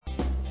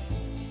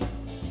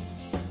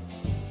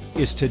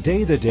Is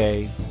today the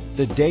day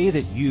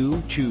that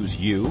you choose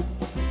you?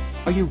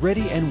 Are you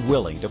ready and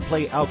willing to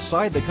play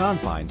outside the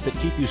confines that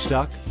keep you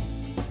stuck?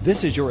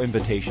 This is your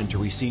invitation to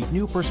receive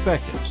new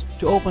perspectives,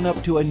 to open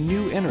up to a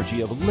new energy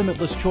of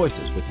limitless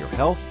choices with your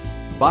health,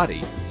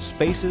 body,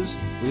 spaces,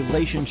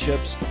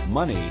 relationships,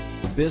 money,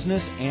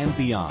 business, and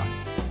beyond.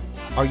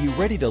 Are you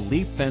ready to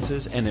leap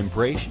fences and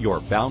embrace your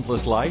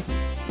boundless life?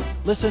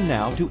 Listen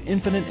now to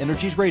Infinite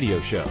Energies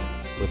Radio Show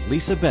with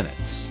Lisa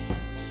Bennett.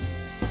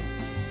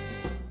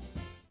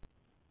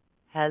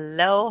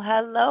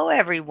 Hello,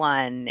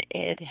 everyone.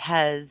 It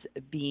has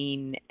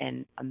been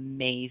an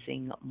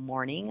amazing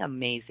morning,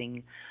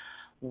 amazing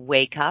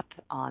wake up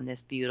on this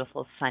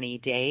beautiful sunny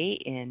day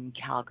in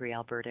Calgary,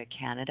 Alberta,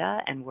 Canada,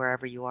 and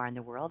wherever you are in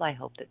the world. I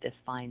hope that this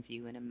finds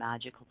you in a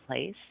magical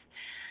place.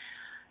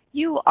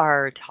 You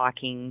are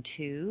talking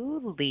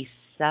to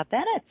Lisa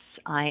Bennett.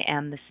 I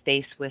am the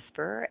Space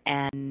Whisperer,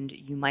 and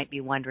you might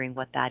be wondering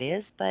what that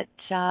is, but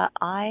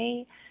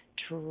I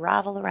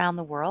travel around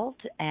the world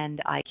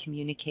and I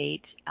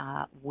communicate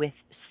with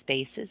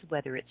spaces,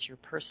 whether it's your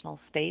personal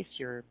space,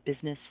 your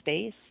business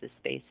space, the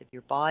space of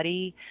your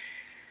body,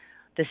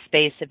 the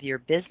space of your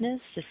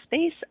business, the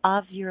space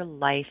of your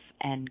life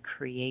and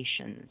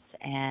creations.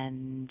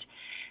 And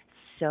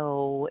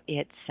so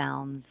it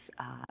sounds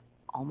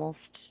almost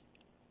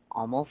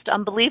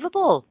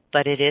unbelievable,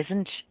 but it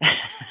isn't.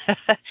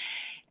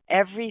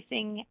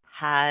 Everything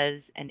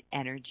has an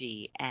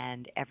energy,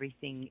 and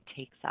everything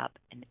takes up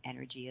an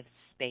energy of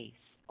space,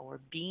 or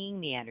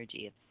being the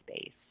energy of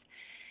space.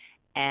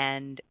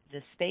 And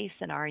the space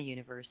in our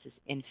universe is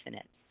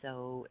infinite.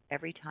 So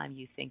every time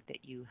you think that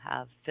you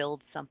have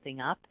filled something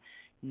up,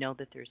 know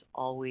that there's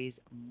always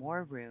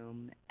more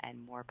room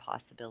and more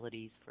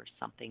possibilities for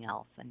something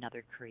else,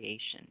 another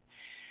creation.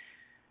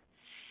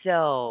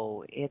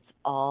 So it's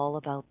all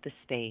about the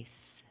space.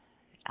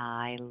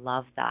 I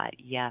love that.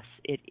 Yes,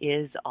 it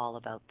is all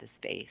about the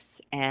space.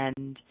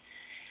 And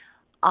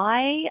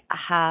I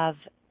have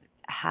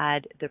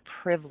had the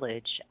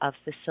privilege of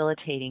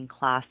facilitating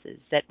classes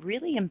that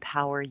really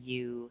empower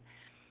you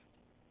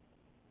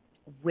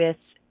with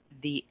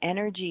the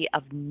energy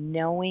of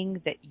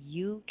knowing that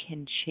you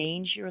can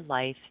change your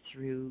life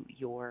through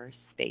your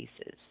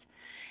spaces.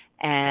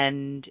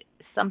 And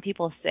some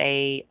people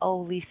say, oh,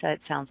 Lisa,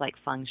 it sounds like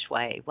feng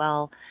shui.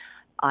 Well,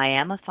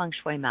 I am a feng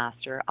shui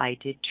master. I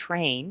did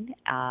train,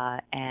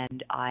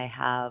 and I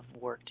have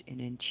worked in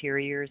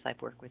interiors.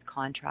 I've worked with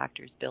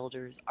contractors,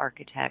 builders,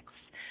 architects,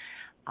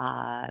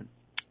 and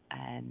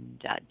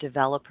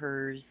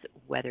developers,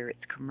 whether it's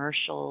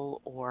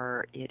commercial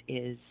or it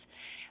is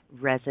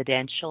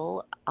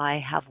residential. I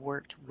have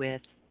worked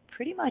with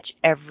pretty much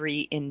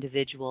every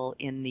individual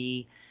in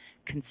the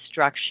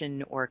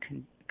construction or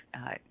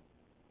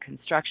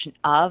construction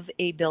of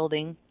a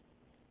building.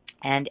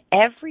 And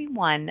every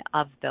one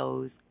of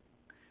those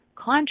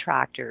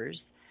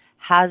contractors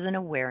has an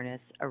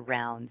awareness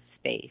around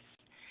space.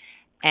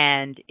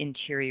 And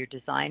interior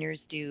designers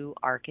do,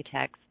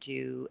 architects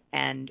do.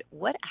 And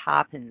what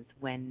happens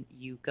when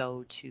you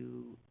go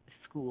to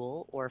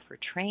school or for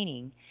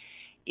training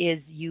is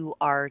you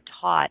are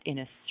taught in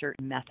a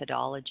certain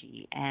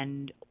methodology.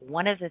 And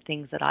one of the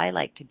things that I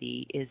like to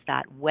be is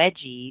that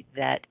wedgie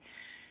that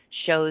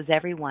shows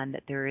everyone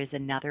that there is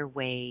another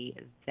way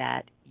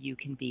that you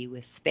can be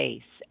with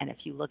space. And if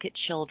you look at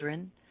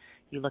children,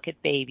 you look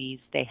at babies,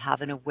 they have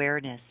an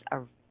awareness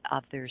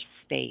of their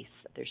space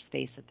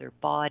of their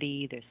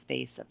body, their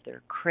space of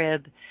their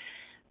crib,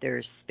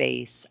 their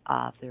space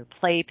of their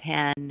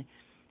playpen,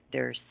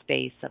 their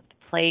space of the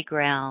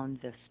playground,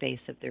 the space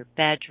of their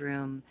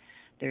bedroom,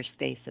 their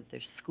space of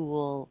their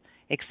school,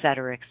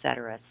 etc.,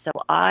 etc. So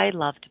I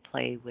love to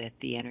play with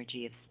the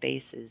energy of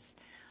spaces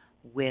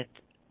with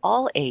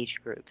all age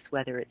groups,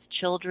 whether it's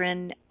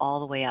children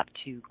all the way up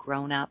to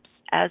grown-ups,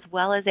 as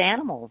well as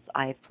animals.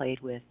 I've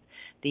played with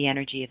the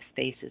energy of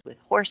spaces with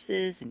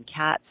horses and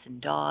cats and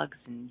dogs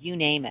and you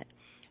name it.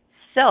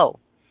 So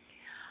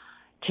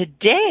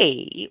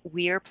today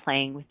we are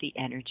playing with the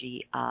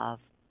energy of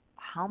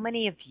how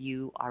many of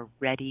you are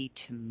ready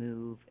to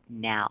move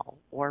now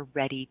or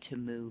ready to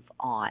move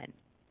on.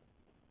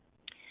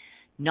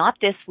 Not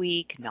this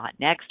week, not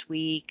next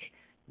week,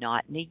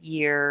 not in a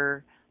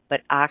year, but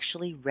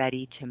actually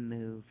ready to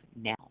move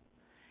now.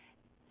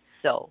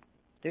 So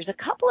there's a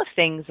couple of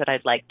things that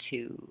I'd like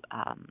to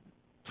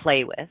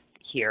play with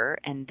here,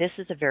 and this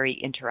is a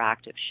very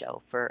interactive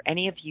show. For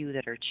any of you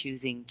that are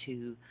choosing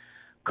to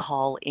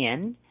call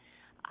in,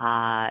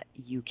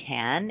 you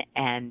can,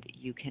 and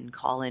you can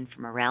call in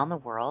from around the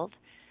world.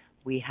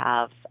 We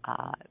have,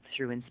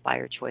 through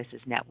Inspire Choices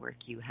Network,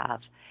 you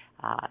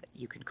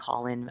can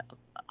call in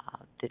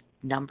the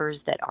numbers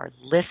that are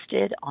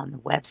listed on the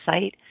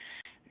website.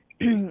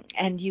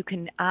 And you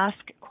can ask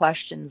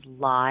questions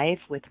live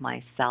with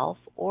myself,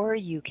 or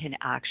you can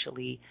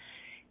actually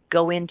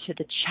go into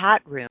the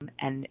chat room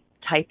and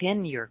type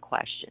in your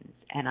questions,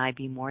 and I'd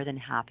be more than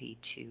happy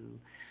to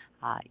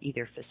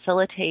either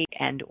facilitate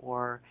and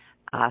or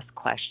ask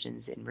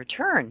questions in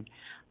return.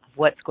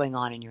 what's going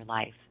on in your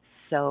life.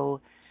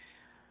 So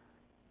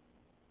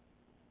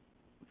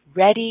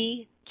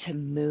ready to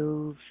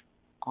move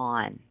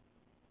on.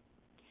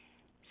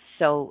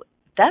 So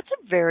that's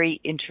a very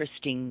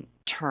interesting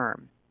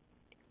term.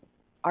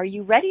 Are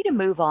you ready to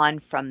move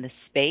on from the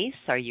space?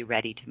 Are you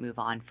ready to move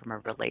on from a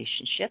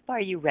relationship? Are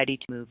you ready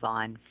to move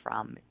on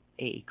from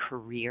a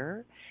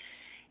career,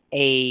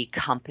 a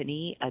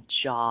company, a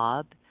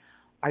job?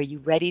 Are you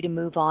ready to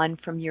move on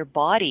from your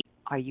body?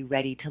 Are you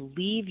ready to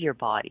leave your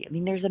body? I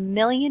mean, there's a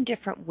million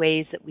different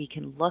ways that we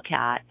can look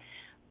at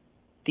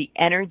the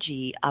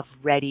energy of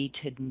ready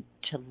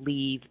to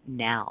leave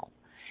now.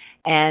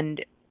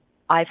 And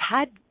I've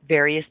had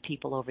various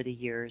people over the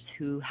years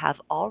who have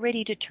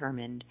already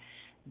determined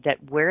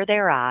that where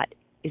they're at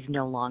is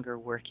no longer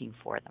working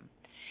for them.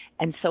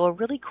 And so a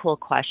really cool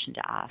question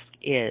to ask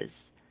is,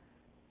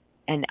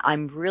 and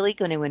I'm really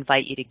going to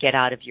invite you to get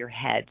out of your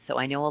head. So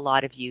I know a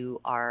lot of you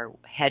are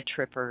head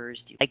trippers.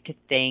 You like to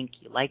think,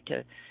 you like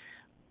to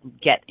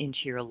get into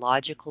your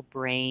logical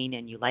brain,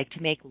 and you like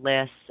to make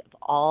lists of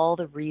all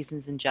the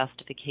reasons and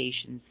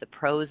justifications, the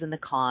pros and the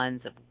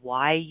cons of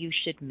why you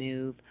should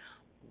move.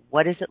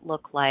 What does it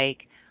look like?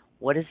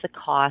 What is the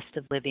cost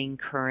of living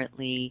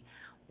currently?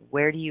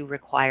 Where do you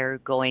require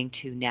going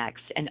to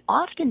next? And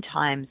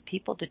oftentimes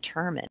people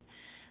determine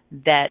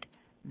that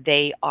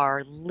they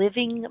are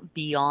living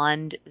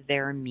beyond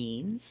their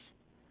means.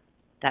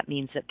 That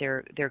means that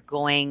they're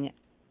going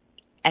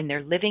and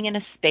they're living in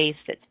a space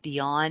that's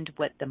beyond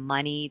what the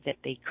money that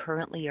they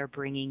currently are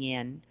bringing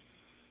in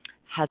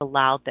has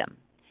allowed them.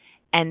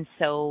 And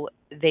so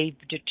they've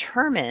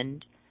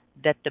determined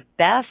that the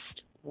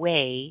best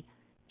way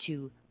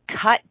to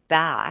cut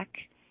back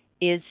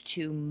is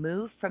to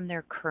move from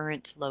their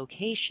current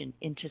location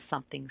into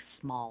something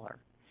smaller.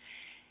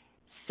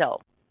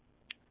 So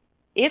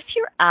if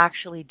you're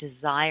actually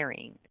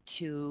desiring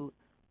to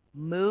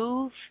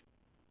move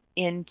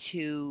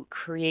into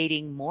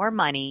creating more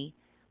money,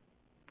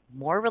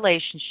 more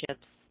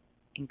relationships,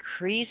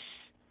 increase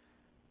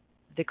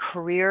the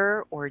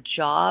career or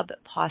job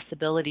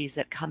possibilities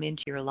that come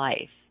into your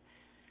life,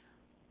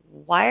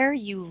 why are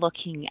you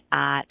looking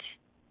at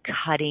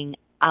cutting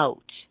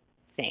out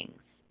things?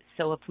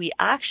 So if we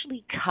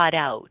actually cut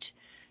out,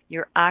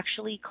 you're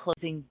actually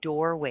closing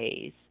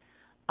doorways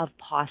of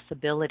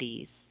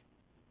possibilities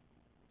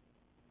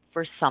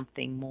for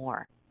something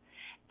more.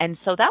 And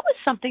so that was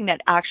something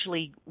that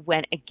actually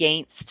went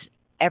against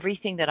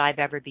everything that I've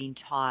ever been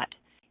taught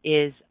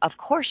is, of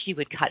course, you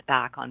would cut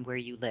back on where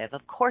you live.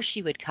 Of course,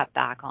 you would cut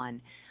back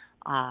on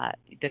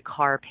the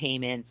car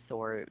payments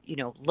or,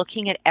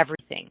 looking at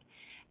everything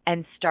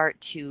and start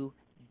to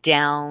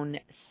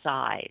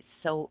downsize.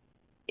 So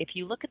if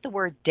you look at the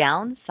word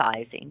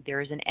downsizing,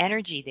 there is an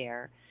energy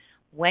there.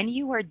 When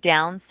you are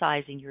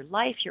downsizing your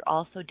life, you're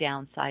also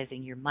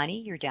downsizing your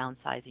money, you're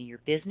downsizing your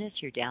business,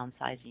 you're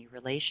downsizing your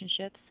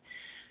relationships.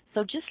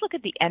 So just look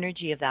at the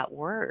energy of that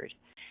word.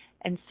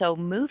 And so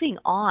moving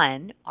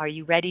on, are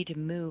you ready to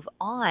move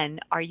on?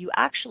 Are you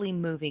actually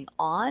moving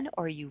on,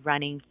 or are you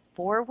running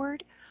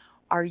forward?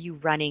 Are you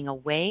running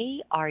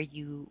away? Are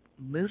you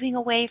moving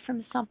away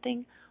from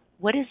something?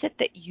 What is it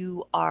that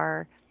you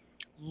are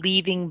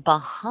leaving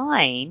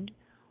behind,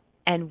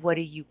 and what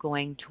are you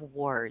going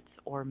towards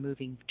or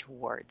moving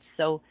towards?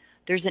 So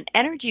there's an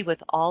energy with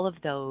all of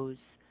those: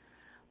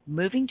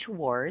 moving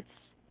towards,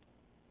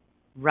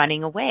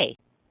 running away,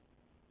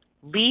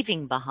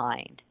 leaving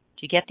behind.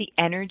 Do you get the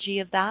energy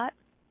of that?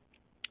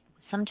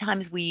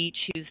 Sometimes we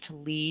choose to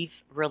leave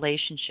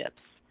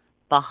relationships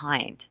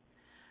behind.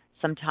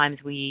 Sometimes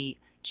we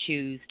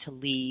choose to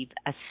leave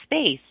a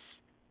space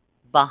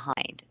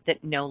behind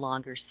that no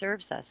longer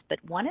serves us. But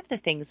one of the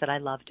things that I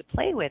love to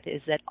play with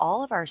is that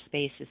all of our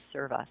spaces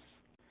serve us.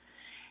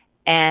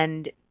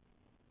 And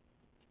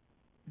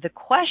the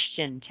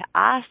question to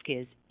ask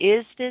is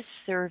this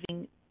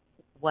serving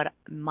what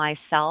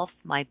myself,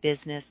 my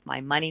business,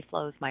 my money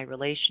flows, my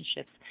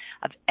relationships,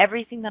 of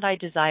everything that I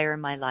desire in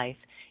my life?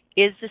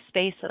 Is the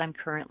space that I'm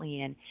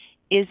currently in,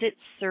 is it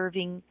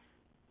serving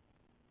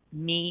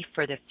me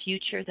for the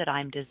future that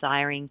I'm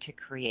desiring to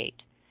create?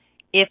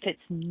 If it's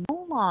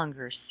no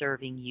longer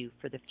serving you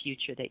for the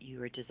future that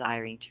you are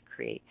desiring to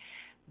create,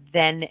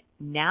 then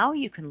now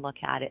you can look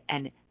at it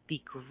and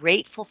be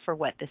grateful for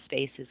what the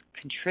space has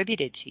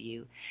contributed to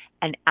you,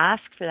 and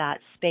ask for that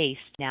space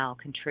to now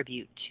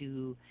contribute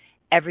to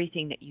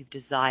everything that you've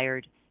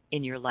desired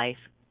in your life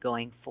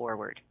going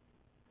forward.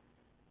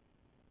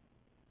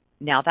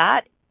 Now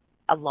that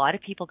a lot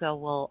of people go,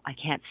 well, I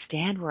can't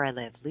stand where I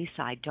live.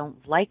 Lisa, I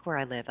don't like where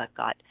I live. I've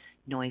got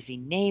noisy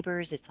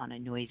neighbors. It's on a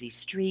noisy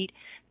street.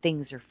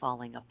 Things are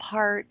falling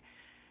apart.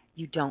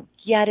 You don't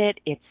get it.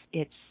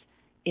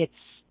 It's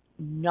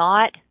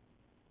not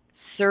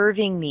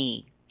serving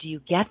me. Do you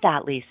get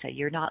that, Lisa?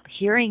 You're not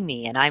hearing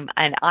me. And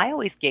I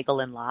always giggle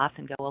and laugh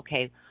and go,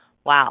 okay,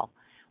 wow.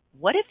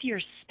 What if your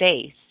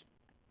space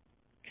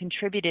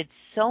contributed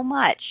so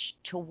much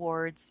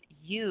towards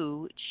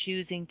you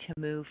choosing to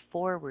move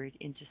forward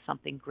into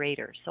something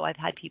greater? So I've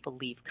had people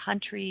leave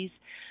countries,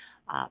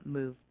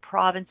 move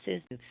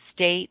provinces, move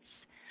states,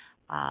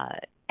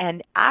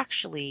 and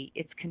actually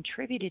it's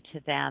contributed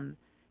to them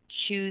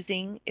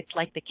choosing, it's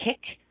like the kick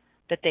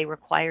that they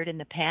required in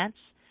the pants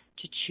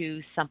to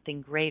choose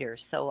something greater.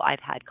 So I've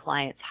had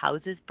clients'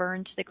 houses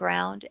burned to the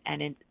ground,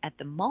 and at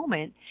the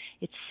moment,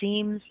 it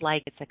seems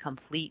like it's a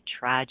complete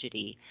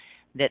tragedy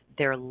that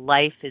their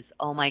life is,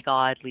 oh my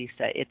God,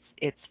 Lisa,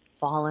 it's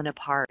fallen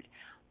apart.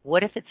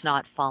 What if it's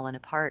not fallen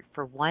apart?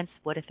 For once,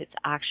 what if it's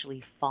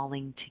actually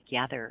falling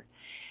together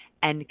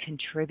and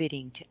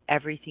contributing to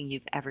everything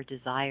you've ever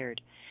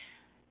desired?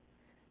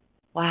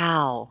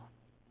 Wow.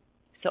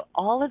 So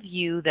all of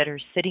you that are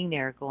sitting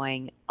there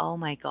going, oh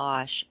my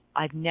gosh,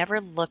 I've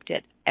never looked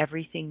at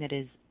everything that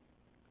is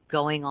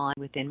going on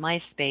within my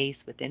space,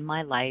 within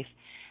my life,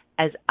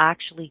 as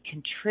actually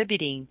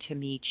contributing to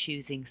me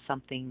choosing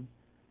something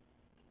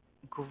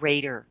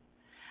greater.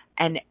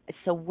 And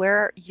so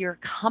where you're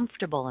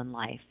comfortable in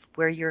life,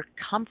 where you're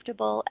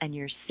comfortable and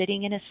you're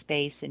sitting in a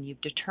space and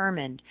you've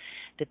determined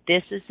that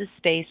this is the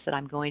space that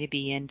I'm going to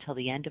be in till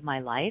the end of my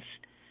life,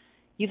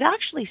 you've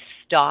actually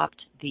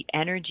stopped the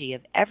energy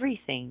of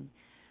everything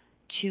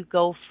to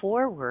go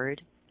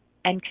forward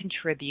and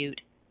contribute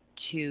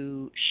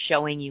to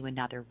showing you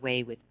another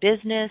way with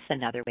business,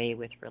 another way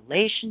with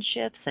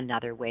relationships,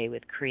 another way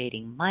with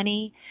creating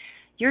money.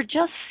 You're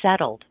just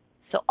settled.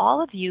 So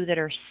all of you that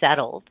are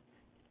settled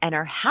and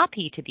are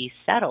happy to be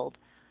settled,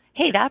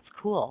 hey, that's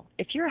cool.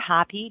 If you're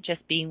happy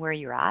just being where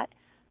you're at,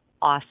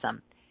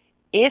 awesome.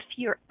 If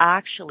you're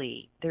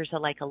actually, there's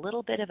a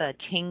little bit of a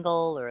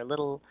tingle or a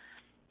little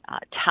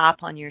tap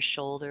on your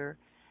shoulder,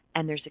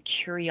 and there's a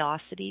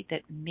curiosity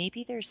that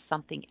maybe there's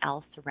something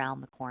else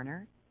around the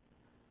corner,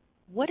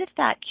 what if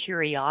that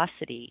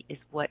curiosity is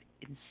what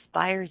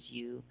inspires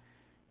you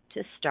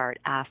to start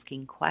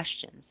asking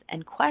questions?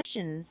 And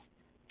questions,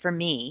 for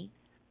me,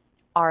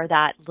 are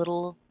that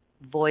little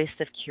voice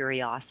of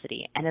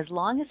curiosity. And as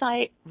long as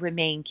I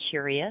remain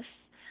curious,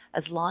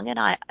 as long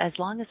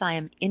as I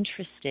am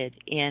interested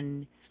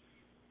in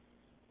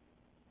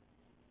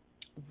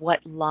what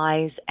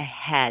lies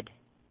ahead,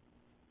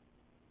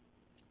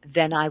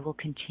 then I will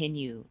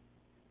continue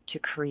to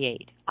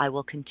create. I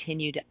will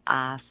continue to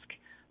ask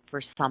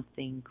for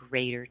something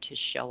greater to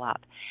show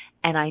up.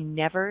 And I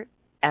never,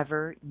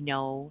 ever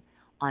know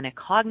on a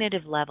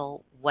cognitive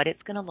level what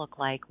it's going to look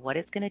like, what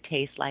it's going to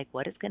taste like,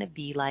 what it's going to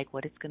be like,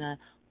 what it's going to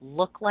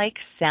look like,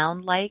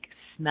 sound like,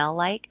 smell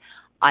like.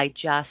 I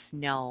just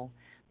know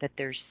that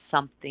there's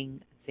something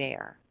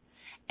there.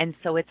 And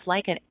so it's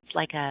like an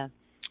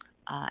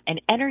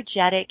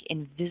energetic,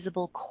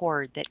 invisible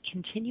cord that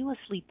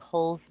continuously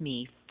pulls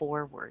me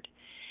forward.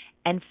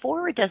 And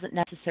forward doesn't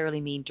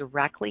necessarily mean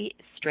directly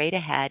straight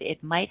ahead.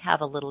 It might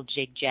have a little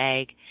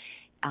jig-jag.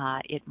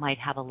 It might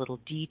have a little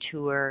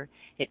detour.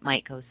 It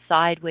might go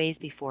sideways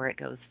before it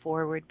goes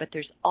forward. But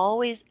there's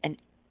always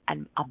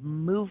a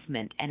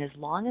movement. And as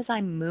long as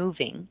I'm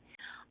moving,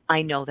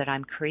 I know that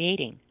I'm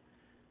creating.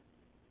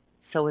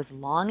 So as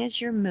long as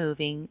you're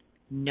moving,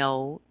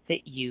 know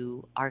that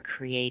you are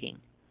creating.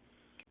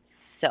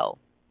 So,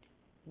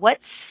 what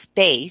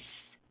space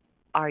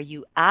are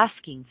you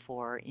asking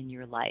for in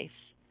your life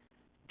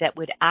that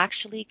would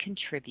actually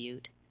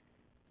contribute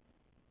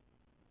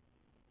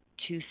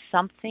to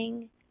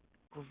something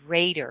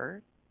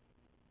greater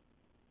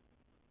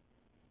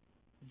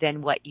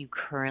than what you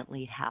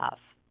currently have?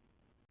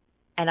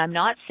 And I'm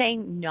not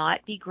saying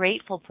not be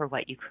grateful for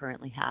what you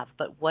currently have,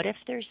 but what if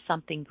there's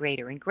something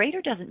greater? And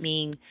greater doesn't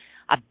mean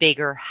a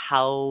bigger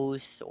house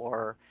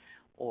or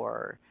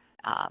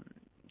um,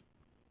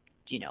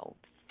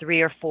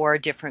 3 or 4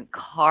 different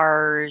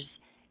cars.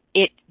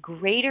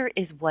 Greater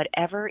is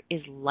whatever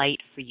is light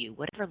for you,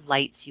 whatever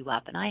lights you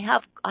up. And I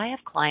have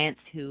clients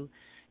who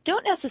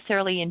don't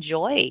necessarily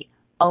enjoy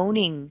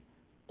owning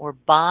or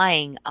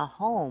buying a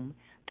home.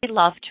 They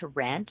love to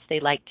rent. They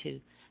like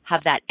to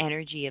have that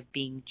energy of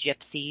being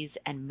gypsies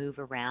and move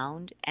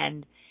around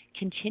and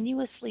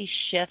continuously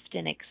shift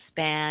and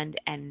expand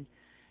and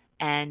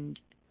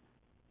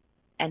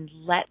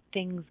let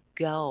things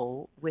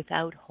go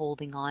without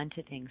holding on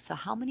to things. So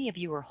how many of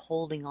you are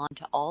holding on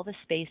to all the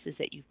spaces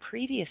that you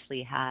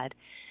previously had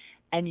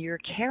and you're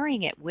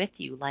carrying it with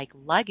you like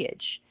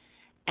luggage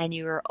and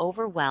you're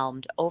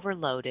overwhelmed,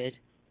 overloaded,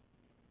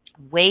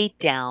 weighed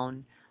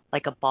down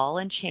like a ball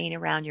and chain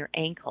around your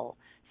ankle?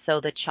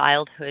 So the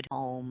childhood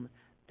home,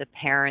 the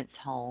parents'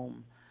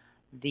 home,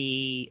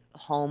 the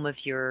home of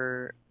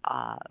your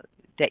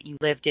that you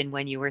lived in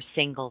when you were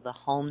single, the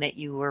home that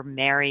you were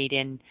married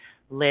in,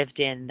 lived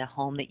in, the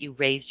home that you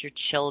raised your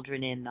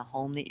children in, the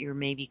home that you're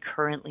maybe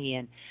currently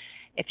in.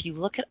 If you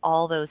look at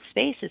all those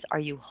spaces, are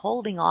you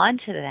holding on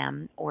to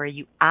them, or are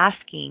you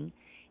asking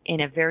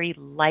in a very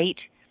light,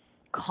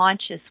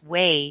 conscious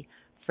way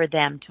for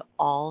them to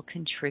all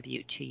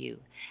contribute to you?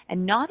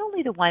 And not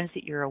only the ones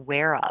that you're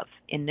aware of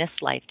in this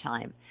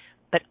lifetime,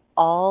 but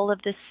all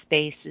of the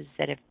spaces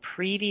that have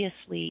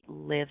previously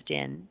lived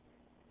in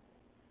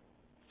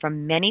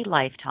from many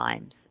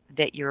lifetimes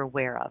that you're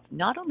aware of.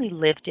 Not only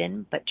lived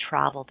in, but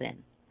traveled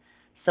in.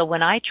 So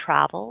when I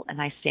travel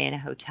and I stay in a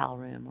hotel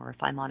room, or if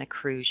I'm on a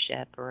cruise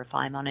ship, or if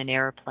I'm on an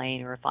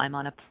airplane, or if I'm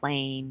on a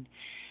plane,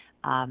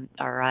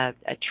 or a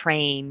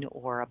train,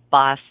 or a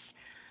bus,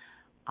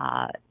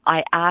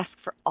 I ask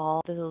for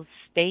all those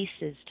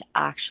spaces to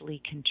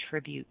actually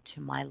contribute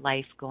to my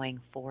life going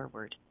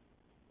forward.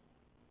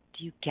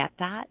 Do you get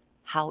that?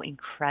 How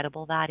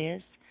incredible that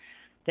is?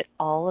 That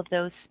all of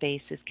those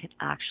spaces can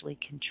actually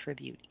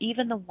contribute.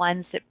 Even the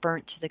ones that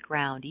burnt to the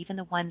ground, even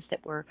the ones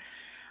that were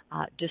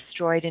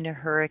destroyed in a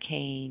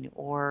hurricane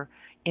or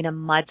in a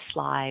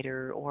mudslide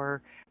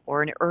or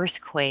an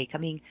earthquake. I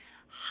mean,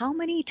 how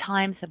many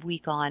times have we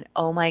gone,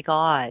 oh my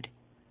God,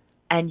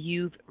 and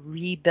you've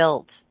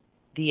rebuilt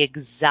the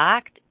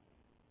exact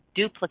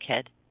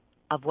duplicate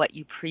of what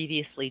you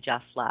previously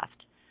just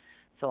left?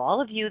 So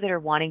all of you that are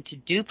wanting to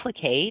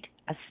duplicate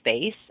a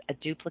space,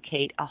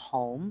 duplicate a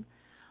home,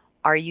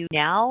 are you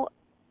now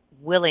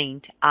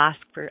willing to ask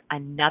for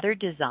another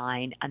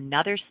design,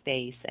 another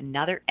space,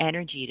 another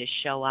energy to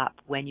show up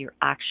when you're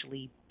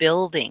actually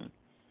building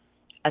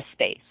a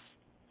space?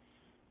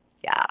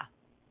 Yeah,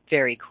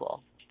 very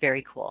cool,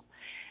 very cool.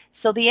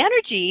 So the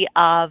energy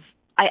of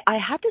I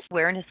had this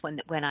awareness when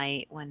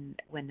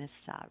this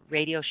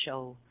radio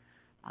show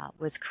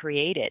was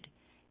created.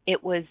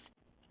 It was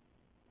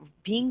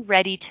being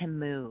ready to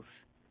move.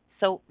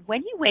 So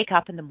when you wake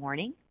up in the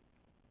morning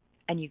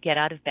and you get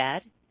out of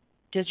bed,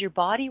 does your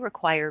body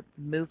require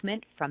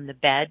movement from the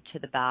bed to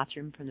the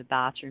bathroom, from the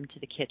bathroom to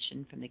the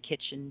kitchen, from the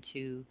kitchen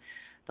to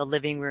the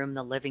living room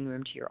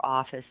to your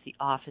office, the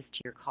office to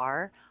your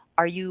car?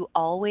 Are you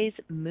always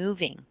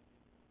moving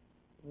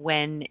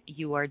when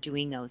you are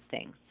doing those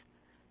things?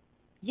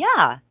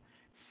 Yeah.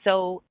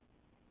 So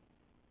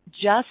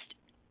just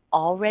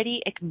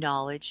already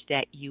acknowledge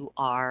that you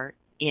are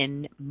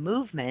in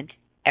movement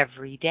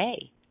every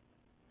day.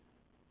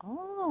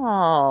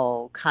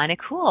 Oh, kind of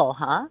cool,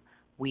 huh?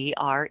 We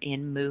are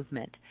in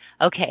movement.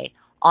 Okay,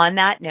 on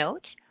that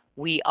note,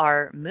 we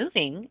are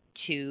moving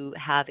to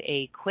have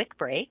a quick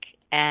break.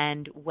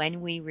 And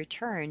when we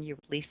return, you're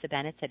Lisa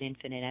Bennett at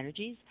Infinite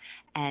Energies.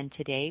 And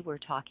today we're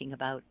talking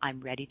about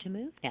I'm ready to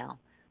move now.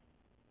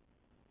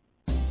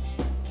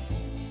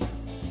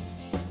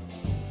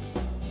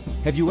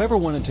 Have you ever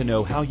wanted to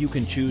know how you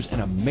can choose an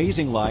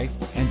amazing life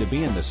and to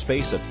be in the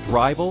space of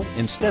thrival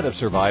instead of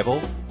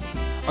survival?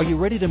 Are you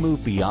ready to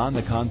move beyond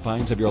the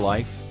confines of your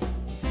life?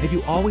 Have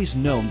you always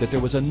known that there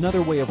was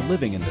another way of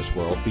living in this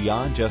world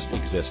beyond just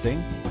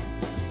existing?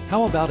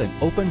 How about an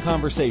open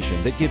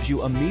conversation that gives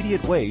you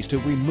immediate ways to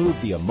remove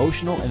the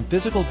emotional and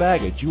physical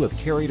baggage you have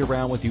carried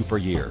around with you for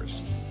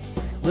years?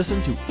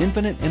 Listen to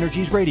Infinite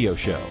Energies Radio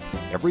Show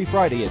every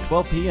Friday at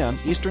 12 p.m.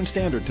 Eastern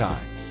Standard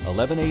Time,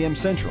 11 a.m.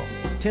 Central,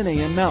 10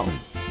 a.m. Mountain,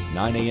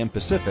 9 a.m.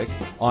 Pacific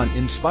on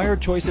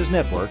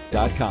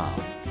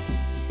InspiredChoicesNetwork.com.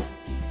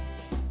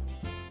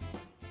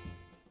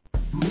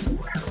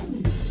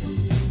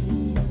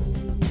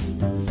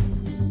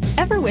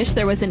 Ever wish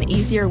there was an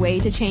easier way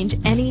to change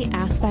any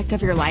aspect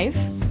of your life?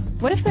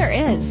 What if there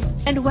is?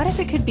 And what if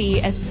it could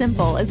be as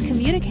simple as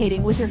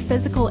communicating with your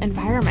physical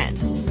environment?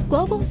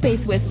 Global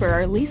Space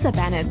Whisperer Lisa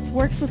Bennett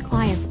works with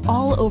clients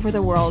all over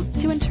the world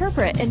to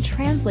interpret and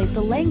translate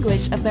the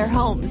language of their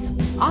homes,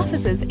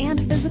 offices,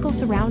 and physical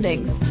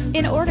surroundings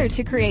in order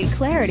to create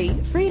clarity,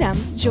 freedom,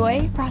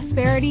 joy,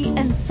 prosperity,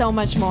 and so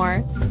much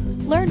more.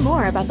 Learn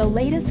more about the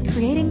latest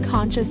Creating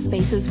Conscious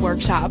Spaces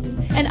workshop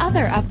and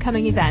other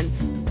upcoming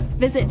events.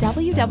 Visit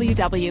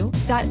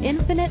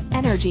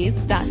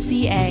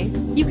www.infiniteenergies.ca.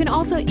 You can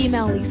also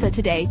email Lisa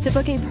today to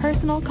book a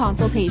personal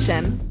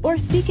consultation or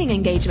speaking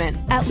engagement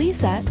at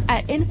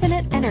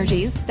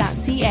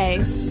lisa@infiniteenergies.ca.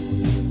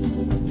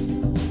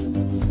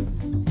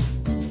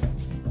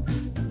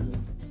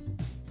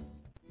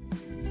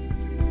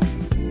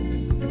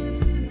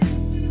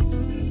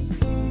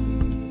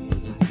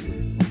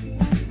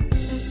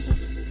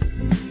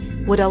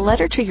 Would a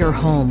letter to your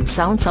home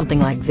sound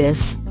something like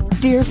this?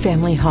 Dear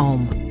Family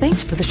Home,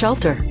 thanks for the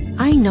shelter.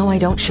 I know I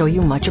don't show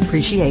you much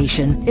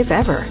appreciation, if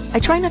ever. I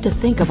try not to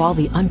think of all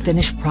the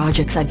unfinished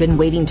projects I've been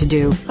waiting to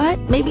do, but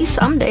maybe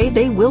someday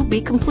they will be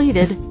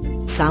completed.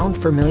 Sound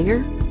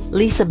familiar?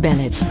 Lisa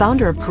Bennett,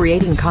 founder of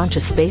Creating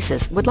Conscious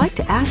Spaces, would like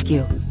to ask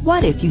you,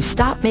 what if you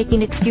stopped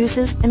making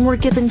excuses and were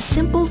given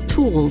simple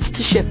tools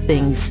to shift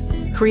things?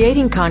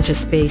 Creating Conscious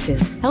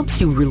Spaces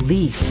helps you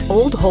release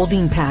old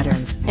holding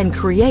patterns and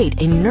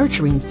create a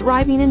nurturing,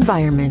 thriving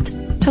environment.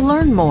 To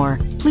learn more,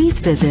 please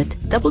visit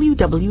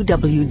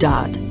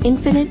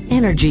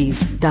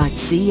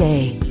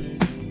www.infiniteenergies.ca.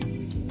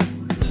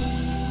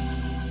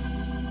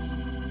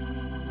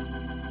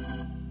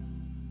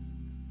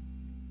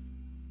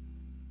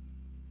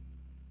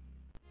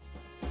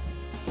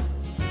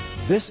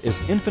 This is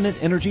Infinite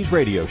Energies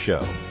Radio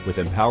Show with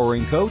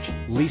empowering coach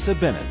Lisa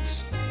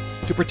Bennett.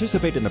 To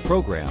participate in the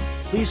program,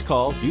 please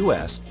call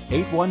U.S.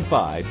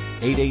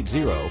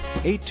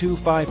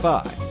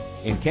 815-880-8255.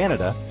 In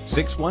Canada,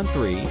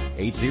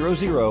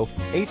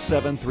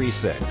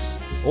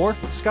 613-800-8736. Or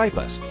Skype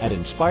us at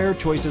Inspired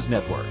Choices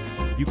Network.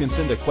 You can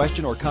send a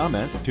question or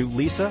comment to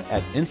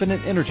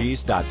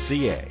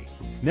lisa@infiniteenergies.ca.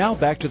 Now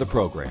back to the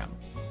program.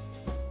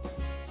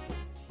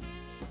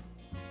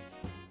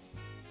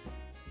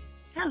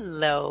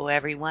 Hello,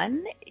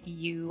 everyone.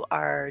 You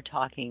are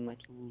talking with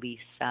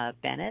Lisa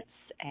Bennett,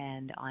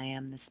 and I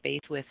am the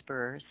Space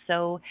Whisperer.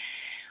 So,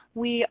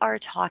 we are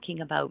talking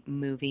about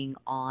moving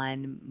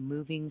on,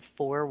 moving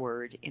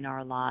forward in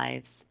our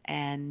lives.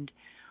 And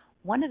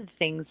one of the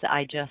things that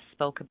I just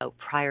spoke about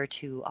prior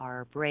to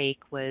our break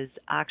was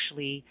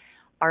actually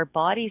our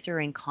bodies are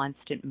in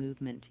constant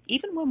movement.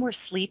 Even when we're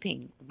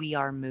sleeping, we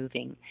are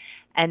moving.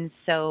 And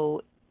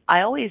so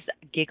I always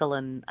giggle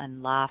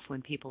and laugh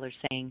when people are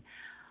saying,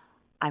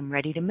 I'm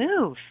ready to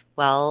move.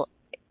 Well,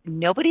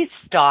 nobody's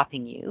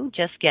stopping you.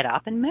 Just get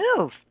up and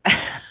move.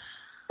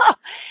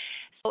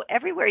 So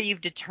everywhere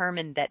you've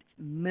determined that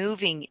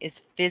moving is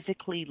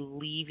physically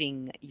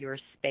leaving your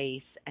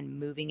space and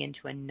moving into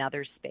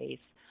another space,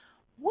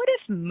 what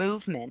if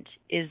movement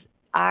is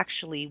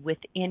actually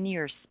within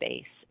your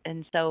space?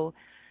 And so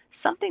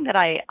something that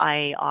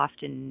I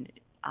often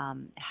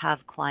have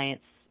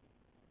clients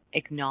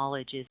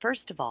acknowledge is,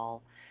 first of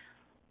all,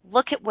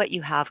 look at what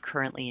you have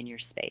currently in your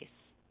space.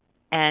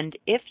 And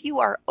if you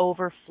are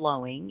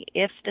overflowing,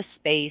 if the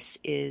space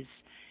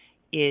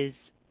is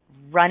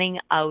running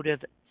out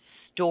of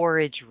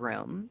storage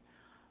room,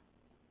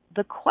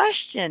 the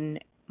question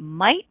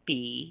might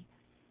be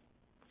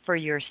for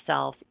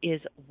yourself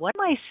is, what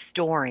am I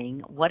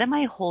storing? What am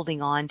I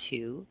holding on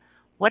to?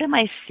 What am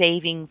I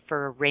saving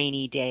for a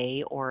rainy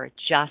day or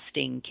just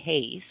in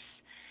case?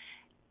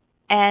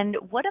 And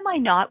what am I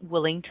not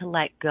willing to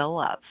let go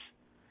of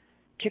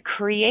to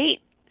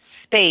create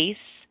space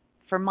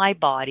for my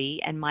body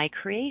and my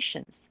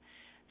creations?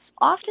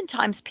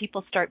 Oftentimes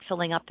people start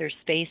filling up their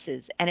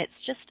spaces, and it's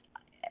just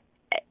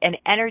an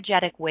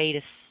energetic way to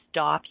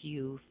stop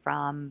you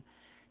from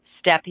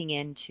stepping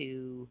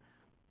into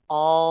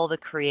all the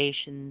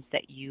creations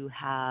that you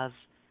have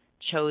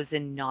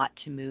chosen not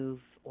to move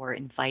or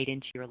invite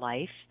into your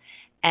life.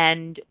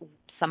 And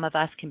some of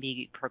us can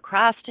be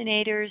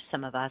procrastinators.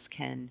 Some of us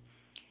can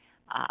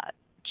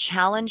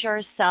challenge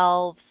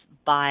ourselves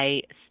by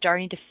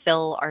starting to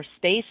fill our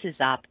spaces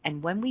up.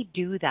 And when we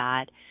do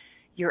that,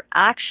 you're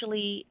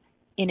actually,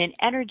 in an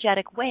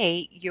energetic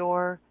way,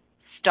 you're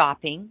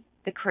stopping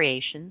the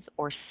creations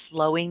or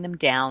slowing them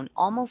down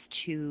almost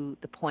to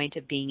the point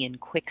of being in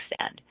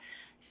quicksand,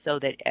 so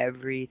that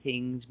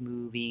everything's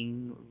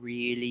moving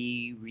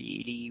really,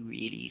 really,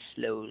 really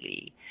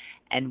slowly.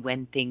 And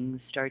when things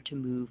start to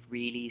move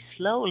really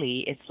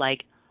slowly, it's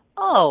like,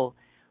 oh,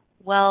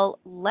 well,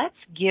 let's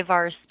give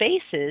our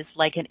spaces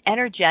like an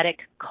energetic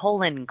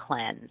colon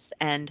cleanse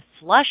and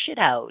flush it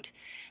out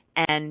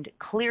and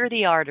clear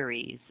the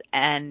arteries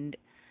and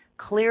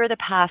clear the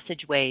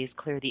passageways,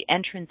 clear the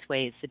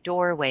entranceways, the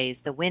doorways,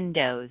 the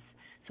windows.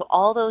 So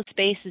all those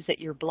spaces that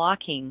you're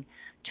blocking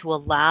to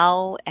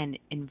allow and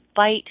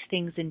invite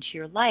things into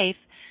your life,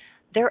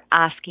 they're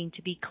asking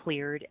to be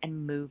cleared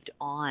and moved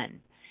on.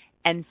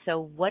 And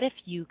so what if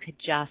you could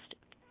just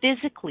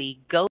physically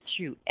go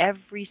through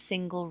every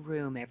single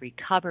room, every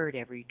cupboard,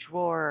 every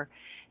drawer,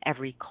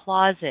 every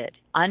closet,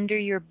 under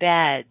your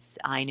beds?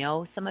 I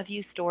know some of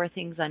you store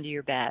things under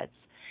your beds.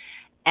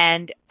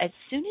 And as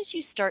soon as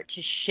you start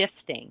to shift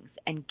things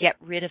and get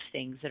rid of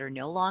things that are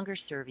no longer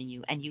serving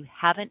you and you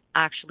haven't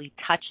actually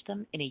touched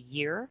them in a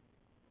year,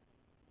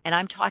 and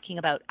I'm talking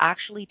about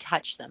actually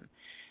touch them,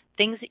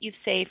 things that you've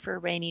saved for a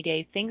rainy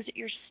day, things that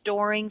you're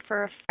storing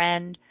for a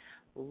friend,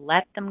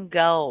 let them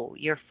go.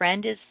 Your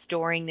friend is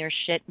storing their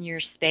shit in your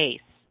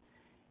space.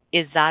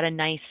 Is that a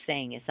nice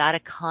thing? Is that a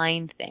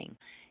kind thing?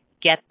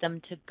 Get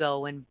them to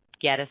go and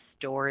get a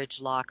storage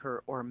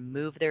locker or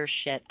move their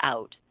shit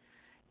out.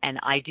 And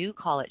I do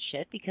call it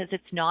shit because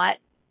it's not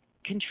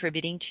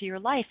contributing to your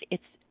life.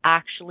 It's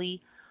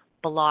actually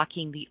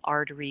blocking the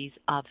arteries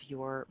of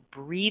your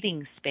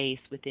breathing space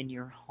within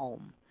your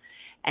home.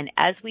 And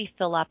as we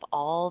fill up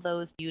all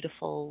those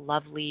beautiful,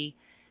 lovely,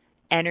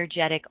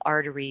 energetic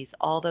arteries,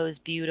 all those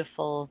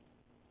beautiful,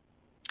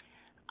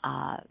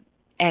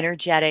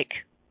 energetic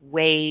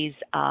ways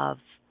of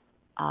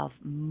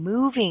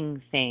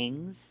moving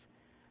things,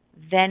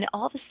 then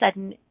all of a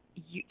sudden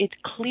it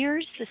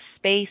clears the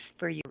space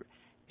for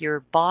your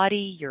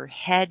body, your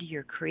head,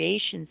 your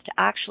creations to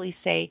actually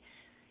say,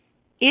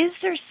 is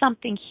there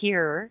something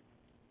here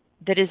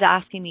that is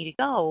asking me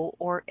to go,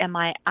 or am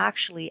I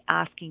actually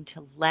asking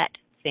to let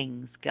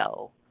things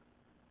go?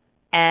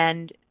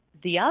 And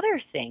the other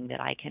thing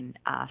that I can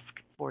ask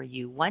for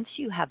you, once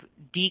you have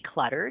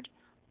decluttered,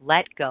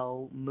 let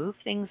go, move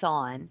things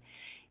on,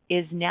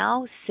 is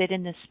now sit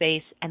in the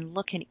space and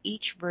look in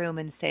each room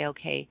and say,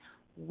 okay,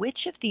 which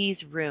of these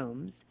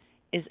rooms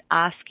is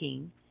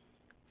asking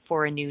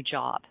for a new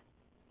job?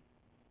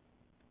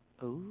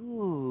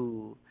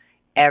 Ooh,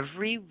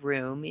 every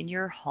room in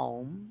your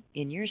home,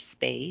 in your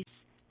space,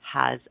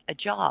 has a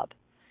job.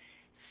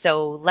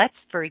 So let's,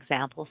 for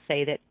example,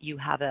 say that you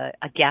have a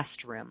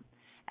guest room,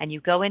 and you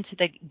go into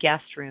the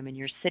guest room and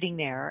you're sitting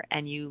there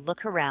and you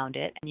look around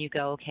it and you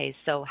go, okay,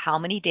 so how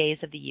many days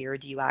of the year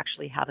do you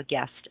actually have a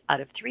guest out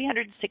of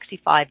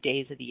 365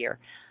 days of the year?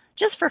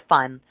 Just for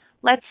fun,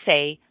 let's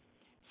say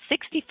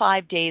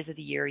 65 days of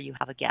the year you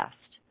have a guest.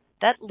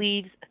 That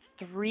leaves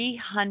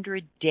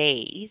 300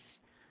 days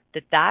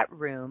that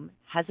room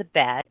has a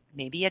bed,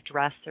 maybe a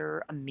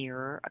dresser, a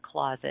mirror, a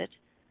closet,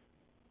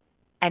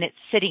 and it's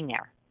sitting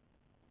there.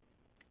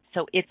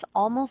 So it's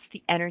almost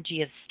the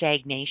energy of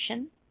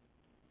stagnation.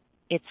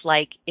 It's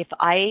like if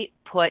I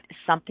put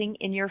something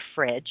in your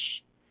fridge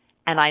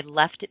and I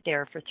left it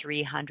there for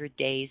 300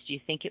 days, do you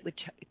think it would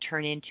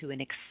turn into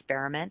an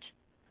experiment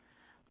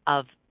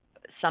of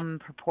some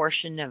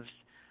proportion of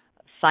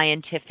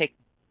scientific,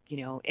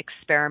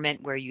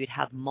 experiment where you'd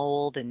have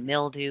mold and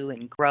mildew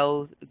and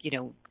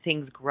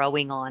things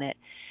growing on it?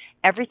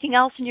 Everything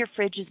else in your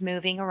fridge is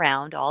moving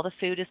around. All the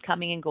food is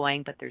coming and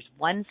going, but there's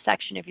one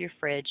section of your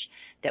fridge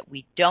that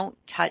we don't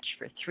touch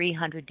for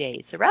 300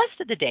 days. The rest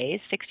of the days,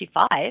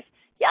 65,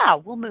 yeah,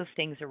 we'll move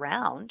things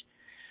around.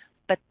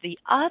 But the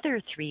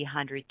other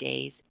 300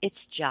 days, it's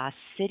just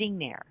sitting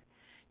there.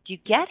 Do you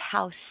get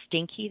how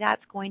stinky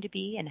that's going to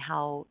be and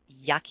how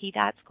yucky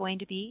that's going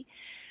to be?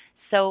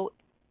 So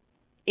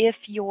if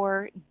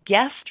your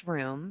guest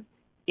room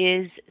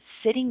is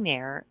sitting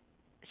there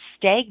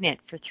stagnant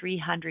for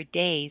 300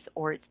 days,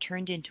 or it's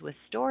turned into a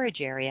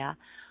storage area,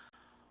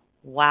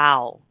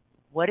 wow,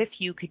 what if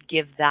you could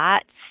give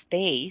that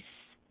space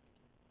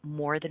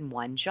more than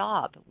one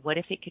job? What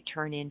if it could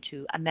turn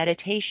into a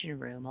meditation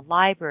room, a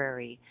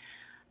library,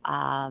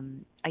 a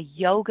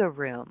yoga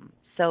room?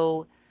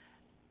 So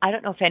I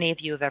don't know if any of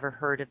you have ever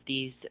heard of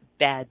these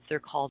beds. They're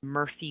called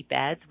Murphy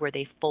beds, where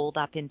they fold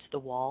up into the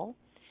wall.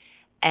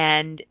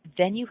 And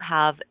then you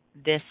have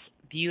this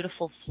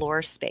beautiful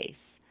floor space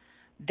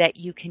that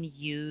you can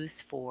use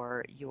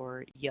for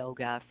your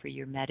yoga, for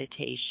your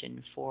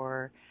meditation,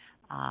 for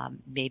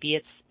maybe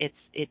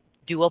it's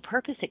dual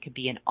purpose. It could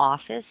be an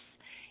office.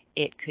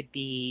 It could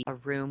be a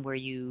room where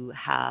you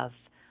have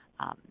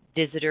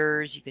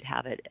visitors. You could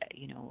have it,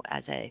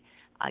 as a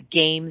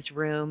games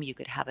room. You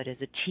could have it as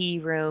a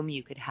tea room.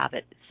 You could have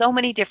it so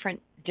many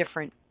different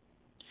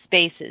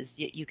spaces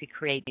you could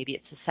create. Maybe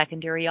it's a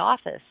secondary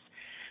office.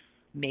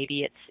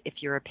 Maybe it's, if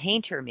you're a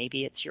painter,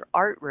 maybe it's your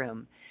art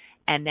room.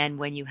 And then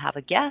when you have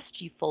a guest,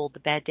 you fold the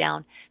bed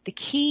down. The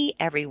key,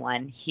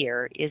 everyone,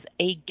 here is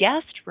a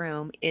guest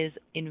room is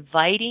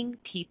inviting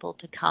people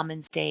to come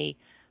and stay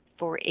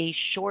for a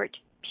short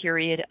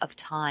period of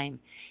time.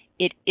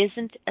 It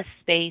isn't a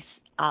space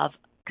of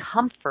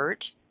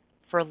comfort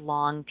for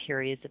long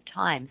periods of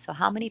time. So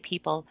how many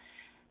people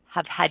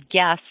have had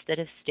guests that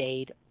have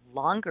stayed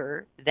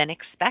longer than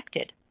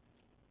expected?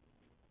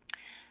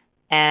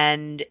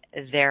 And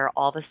they're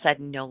all of a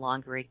sudden no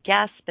longer a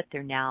guest, but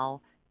they're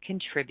now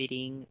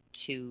contributing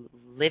to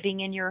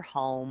living in your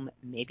home.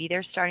 Maybe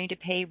they're starting to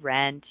pay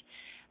rent,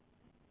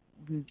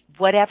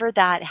 whatever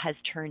that has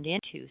turned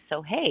into.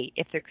 So, hey,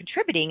 if they're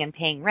contributing and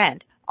paying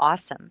rent,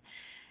 awesome.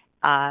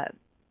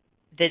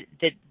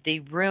 The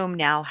room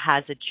now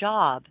has a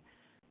job.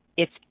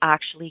 It's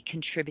actually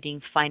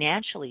contributing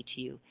financially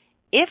to you.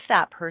 If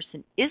that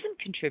person isn't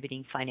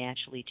contributing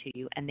financially to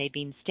you and they've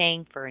been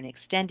staying for an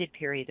extended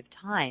period of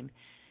time,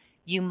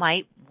 you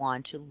might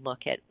want to look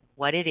at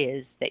what it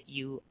is that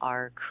you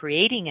are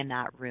creating in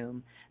that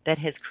room that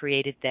has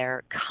created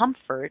their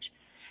comfort,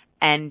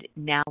 and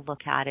now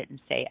look at it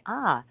and say,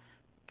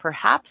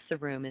 perhaps the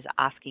room is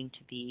asking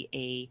to be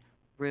a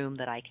room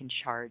that I can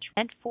charge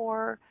rent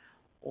for,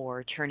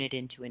 or turn it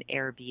into an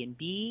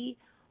Airbnb,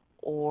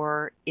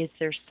 or is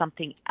there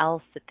something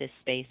else that this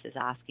space is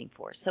asking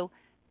for? So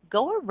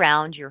go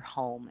around your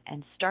home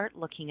and start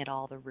looking at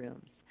all the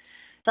rooms.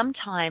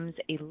 Sometimes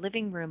a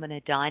living room and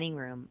a dining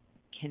room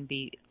can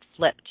be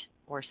flipped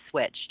or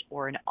switched,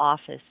 or an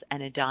office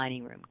and a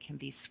dining room can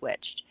be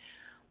switched,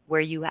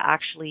 where you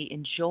actually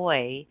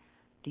enjoy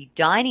the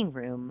dining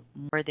room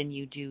more than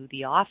you do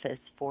the office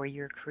for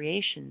your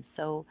creation.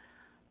 So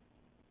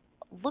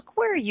look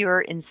where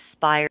you're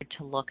inspired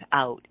to look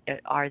out.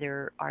 Are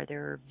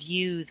there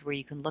views where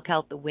you can look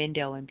out the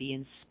window and be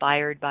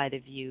inspired by the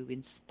view,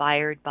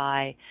 inspired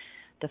by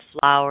the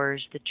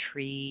flowers, the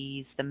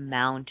trees, the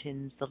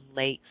mountains, the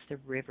lakes, the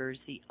rivers,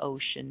 the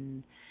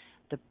ocean,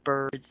 the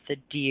birds, the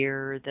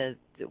deer, the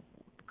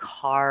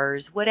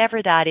cars,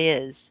 whatever that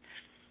is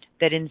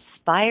that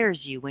inspires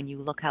you when you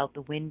look out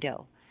the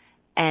window,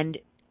 and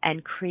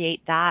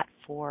create that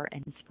for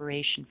an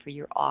inspiration for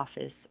your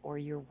office or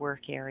your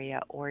work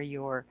area or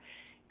your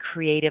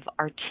creative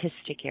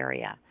artistic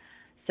area.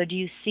 So do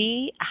you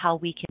see how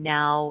we can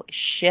now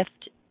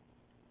shift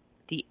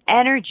the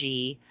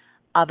energy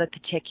of a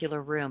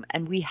particular room?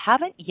 And we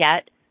haven't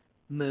yet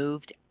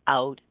moved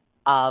out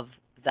of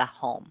the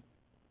home.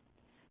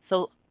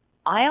 So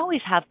I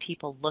always have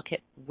people look at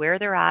where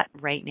they're at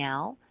right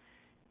now,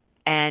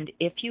 and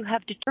if you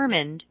have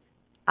determined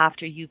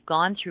after you've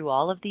gone through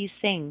all of these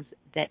things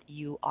that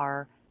you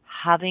are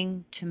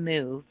having to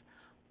move,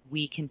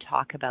 we can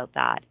talk about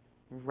that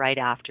right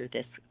after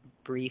this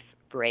brief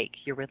break.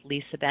 You're with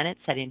Lisa Bennett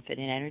at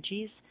Infinite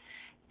Energies,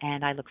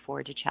 and I look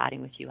forward to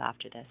chatting with you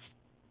after this.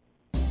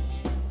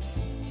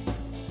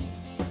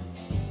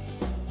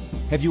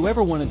 Have you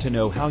ever wanted to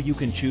know how you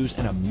can choose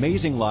an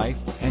amazing life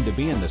and to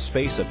be in the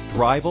space of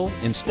thrival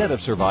instead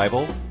of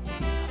survival?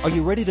 Are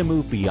you ready to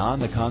move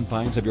beyond the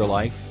confines of your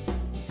life?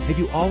 Have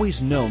you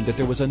always known that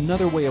there was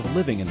another way of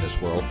living in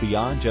this world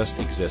beyond just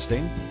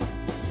existing?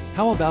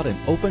 How about an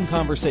open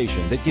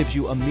conversation that gives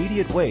you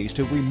immediate ways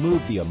to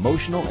remove the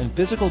emotional and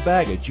physical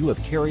baggage you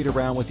have carried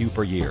around with you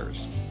for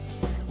years?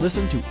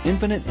 Listen to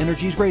Infinite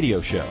Energies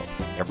radio show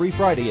every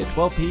Friday at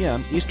 12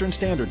 p.m. Eastern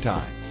Standard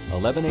Time,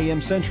 11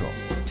 a.m. Central,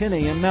 10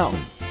 a.m.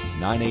 Mountain,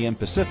 9 a.m.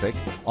 Pacific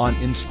on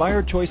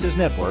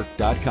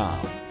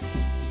InspiredChoicesNetwork.com.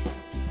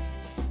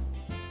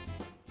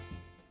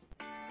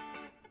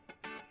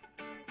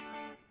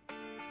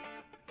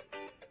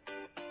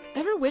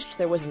 Ever wished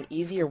there was an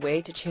easier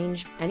way to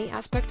change any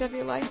aspect of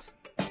your life?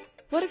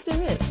 What if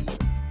there is?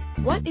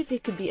 What if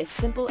it could be as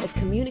simple as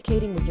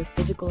communicating with your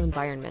physical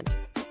environment?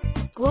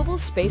 Global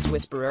space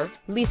whisperer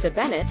Lisa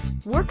Bennett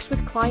works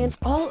with clients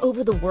all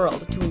over the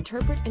world to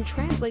interpret and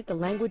translate the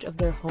language of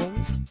their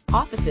homes,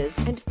 offices,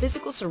 and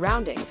physical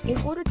surroundings in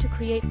order to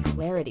create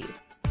clarity,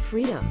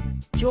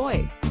 freedom,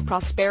 joy,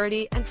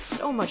 prosperity, and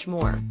so much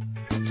more.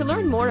 To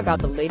learn more about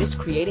the latest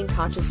Creating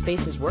Conscious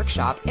Spaces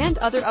workshop and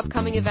other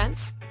upcoming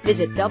events,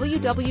 visit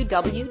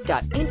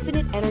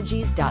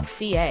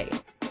www.infiniteenergies.ca.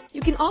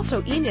 You can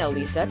also email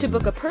Lisa to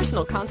book a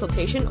personal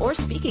consultation or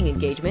speaking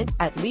engagement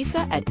at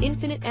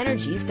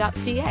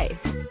lisa@infiniteenergies.ca.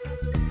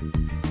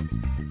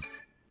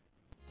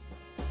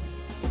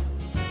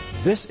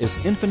 This is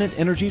Infinite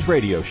Energies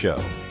radio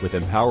show with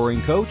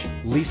empowering coach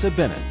Lisa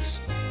Bennett.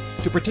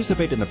 To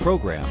participate in the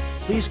program,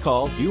 please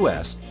call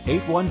U.S.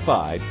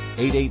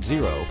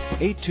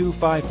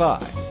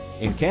 815-880-8255.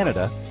 In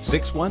Canada,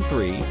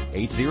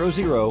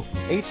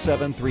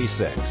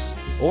 613-800-8736.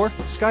 Or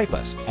Skype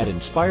us at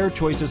Inspired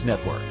Choices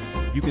Network.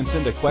 You can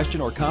send a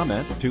question or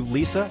comment to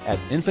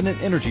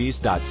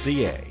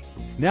lisa@infiniteenergies.ca.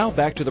 Now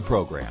back to the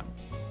program.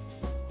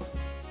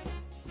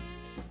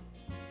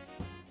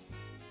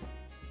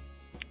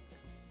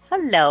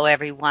 Hello,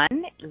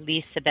 everyone.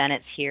 Lisa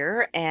Bennett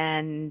here,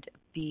 and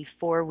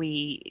before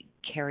we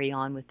carry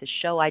on with the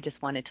show, I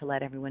just wanted to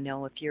let everyone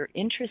know if you're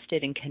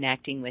interested in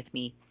connecting with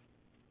me,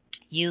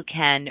 you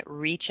can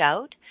reach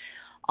out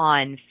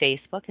on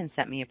Facebook and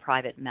send me a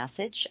private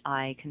message.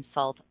 I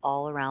consult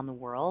all around the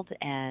world,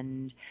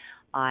 and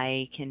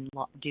I can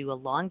do a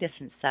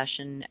long-distance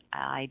session.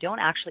 I don't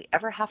actually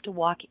ever have to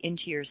walk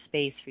into your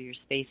space for your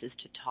spaces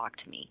to talk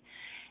to me,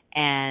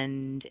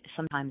 and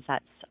sometimes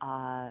that's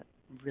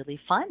really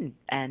fun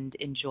and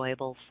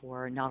enjoyable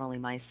for not only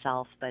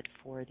myself but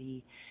for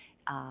the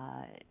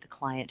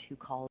client who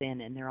called in,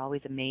 and they're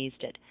always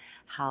amazed at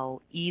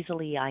how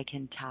easily I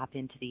can tap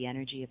into the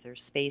energy of their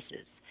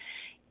spaces.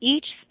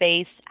 Each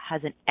space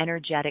has an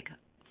energetic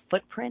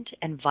footprint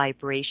and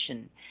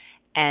vibration,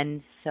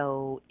 and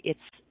so if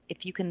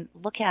you can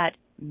look at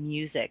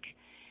music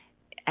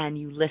and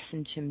you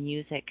listen to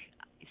music,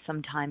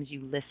 sometimes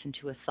you listen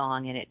to a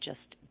song and it just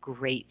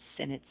grates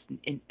and it's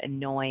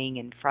annoying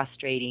and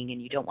frustrating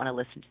and you don't want to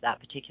listen to that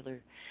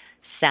particular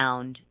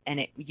sound,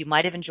 and you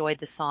might have enjoyed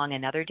the song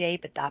another day,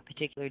 but that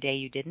particular day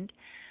you didn't.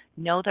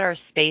 Know that our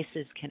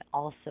spaces can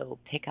also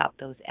pick up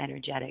those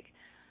energetic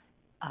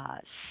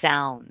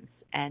sounds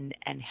and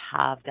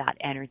have that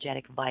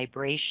energetic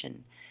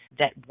vibration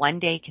that one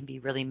day can be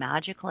really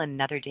magical and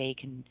another day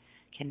can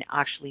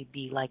actually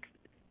be like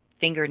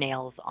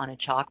fingernails on a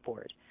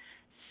chalkboard.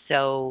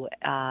 So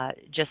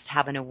just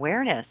have an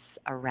awareness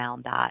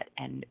around that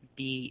and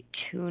be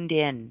tuned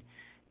in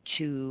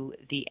to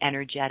the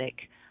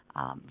energetic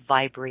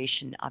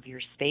vibration of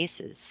your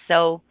spaces.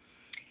 So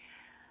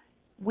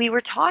we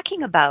were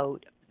talking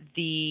about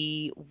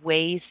the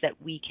ways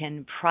that we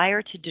can,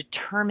 prior to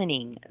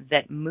determining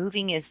that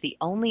moving is the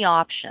only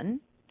option,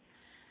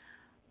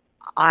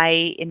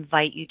 I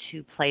invite you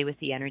to play with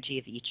the energy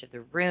of each of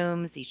the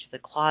rooms, each of the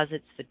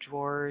closets, the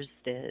drawers,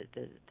 the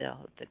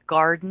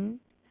garden.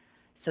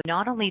 So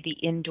not only the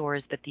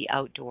indoors, but the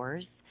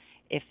outdoors.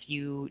 If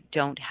you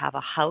don't have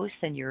a house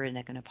and you're in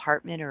an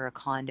apartment or a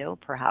condo,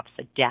 perhaps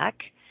a deck,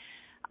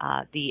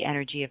 the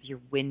energy of your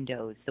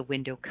windows, the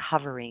window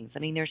coverings. I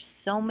mean, there's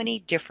so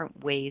many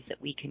different ways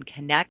that we can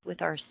connect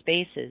with our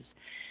spaces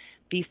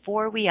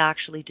before we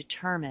actually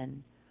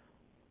determine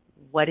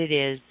what it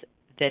is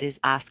that is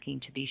asking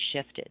to be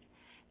shifted.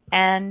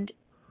 And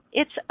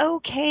it's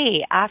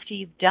okay after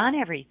you've done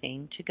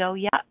everything to go,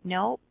 yeah,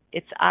 no,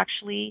 it's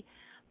actually,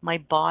 my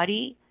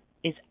body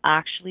is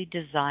actually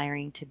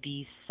desiring to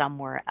be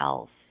somewhere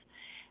else.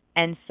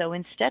 And so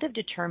instead of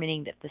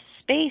determining that the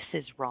space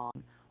is wrong,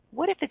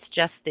 what if it's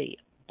just the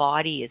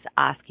body is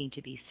asking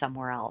to be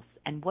somewhere else?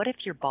 And what if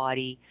your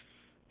body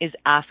is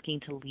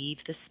asking to leave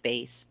the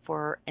space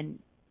for an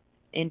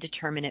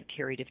indeterminate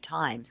period of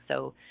time?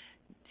 So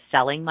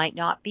selling might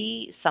not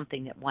be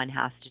something that one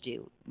has to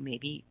do.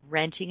 Maybe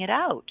renting it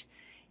out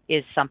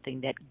is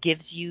something that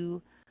gives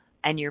you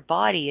and your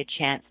body a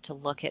chance to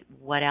look at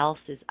what else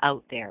is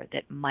out there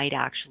that might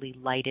actually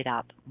light it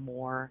up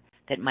more,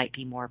 that might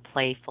be more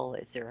playful.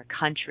 Is there a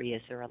country?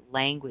 Is there a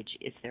language?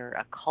 Is there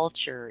a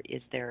culture?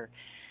 Is there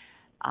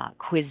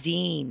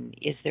cuisine?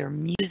 Is there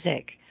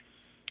music?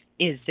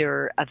 Is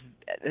there a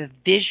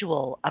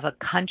visual of a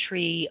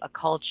country, a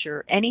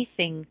culture,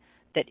 anything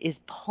that is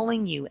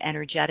pulling you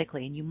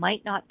energetically, and you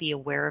might not be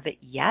aware of it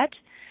yet,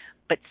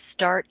 but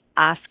start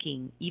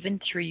asking, even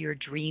through your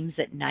dreams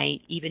at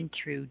night, even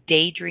through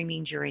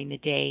daydreaming during the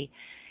day.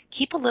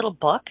 Keep a little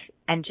book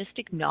and just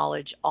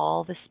acknowledge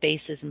all the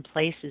spaces and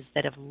places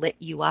that have lit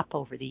you up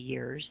over the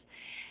years,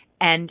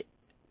 and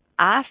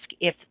ask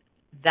if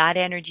that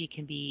energy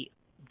can be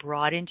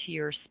brought into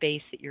your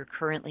space that you're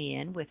currently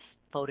in, with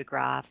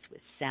photographs,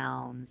 with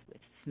sounds,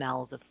 with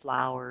smells of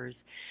flowers,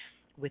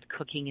 with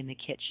cooking in the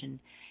kitchen.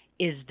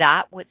 Is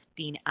that what's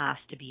being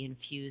asked to be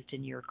infused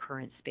in your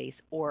current space,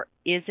 or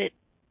is it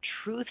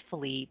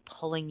truthfully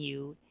pulling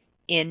you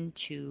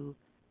into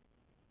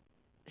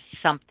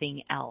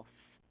something else?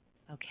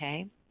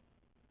 Okay?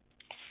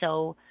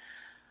 So,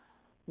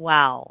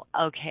 wow.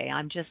 Okay,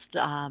 I'm just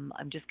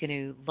going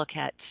to look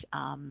at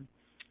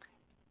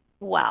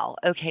wow.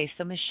 Okay,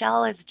 so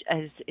Michelle is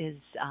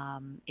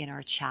in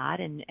our chat,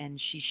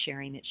 and she's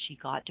sharing that she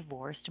got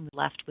divorced and was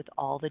left with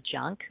all the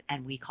junk,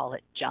 and we call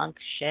it junk,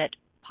 shit,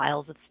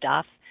 piles of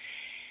stuff.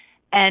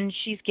 And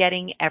she's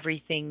getting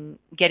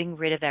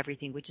rid of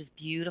everything, which is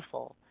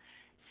beautiful.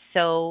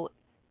 So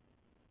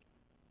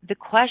the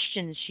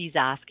questions she's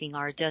asking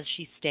are, does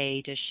she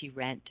stay? Does she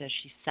rent? Does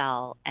she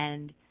sell?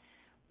 And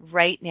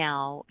right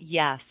now,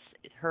 yes,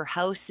 her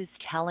house is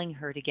telling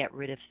her to get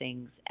rid of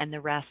things, and the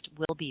rest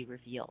will be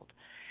revealed.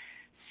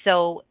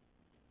 So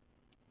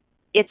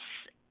it's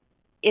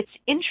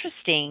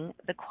interesting,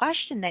 the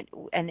question that,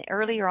 and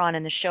earlier on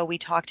in the show we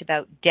talked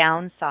about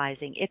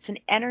downsizing. It's an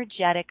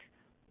energetic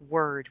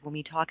word when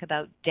we talk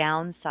about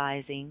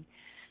downsizing.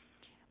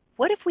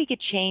 What if we could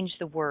change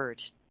the word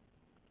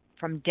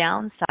from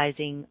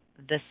downsizing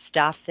the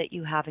stuff that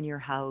you have in your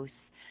house,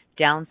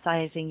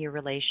 downsizing your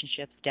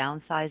relationships,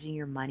 downsizing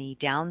your money,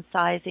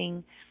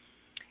 downsizing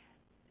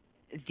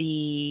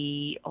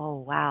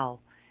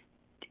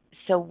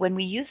So when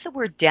we use the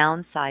word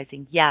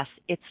downsizing, yes,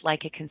 it's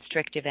like a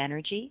constrictive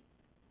energy,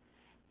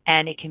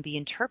 and it can be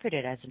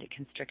interpreted as a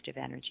constrictive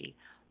energy.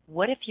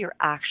 What if you're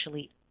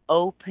actually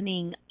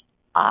opening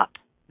up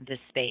the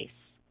space?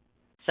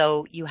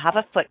 So you have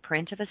a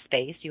footprint of a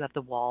space, you have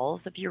the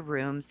walls of your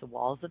rooms, the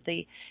walls of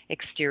the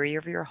exterior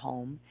of your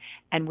home,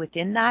 and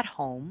within that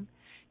home,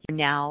 you're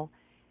now,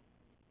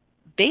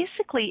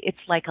 basically it's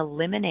like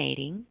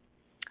eliminating,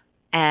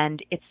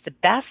 and it's the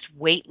best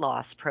weight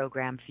loss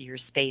program for your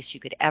space you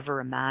could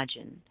ever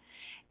imagine.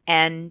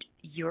 And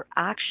you're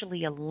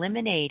actually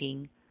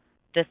eliminating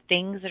the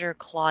things that are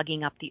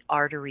clogging up the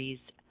arteries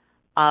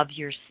of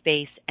your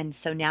space. And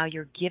so now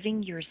you're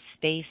giving your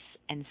space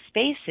and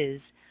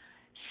spaces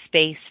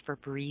space for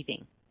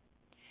breathing.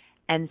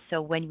 And so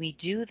when we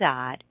do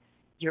that,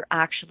 you're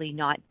actually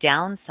not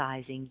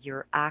downsizing,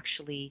 you're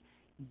actually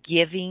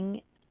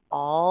giving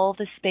all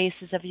the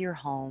spaces of your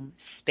home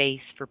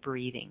space for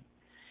breathing.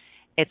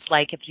 It's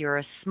like if you're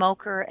a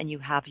smoker and you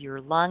have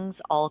your lungs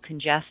all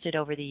congested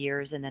over the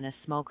years, and then a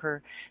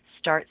smoker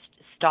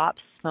stops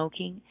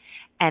smoking,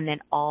 and then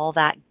all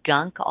that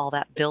gunk, all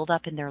that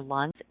buildup in their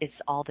lungs, it's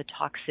all the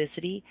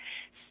toxicity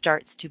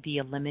starts to be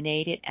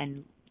eliminated,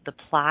 and the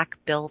plaque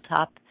built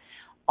up,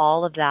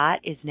 all of that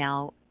is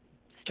now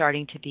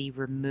starting to be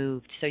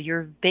removed. So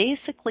you're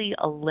basically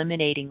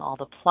eliminating all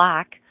the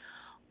plaque,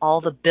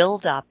 all the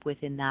buildup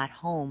within that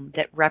home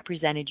that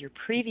represented your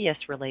previous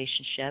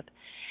relationship,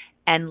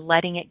 and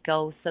letting it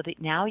go, so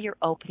that now you're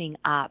opening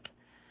up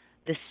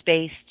the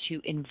space to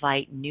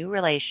invite new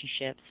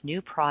relationships,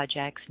 new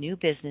projects, new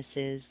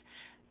businesses,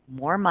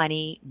 more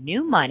money,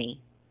 new money.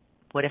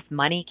 What if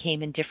money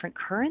came in different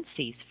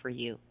currencies for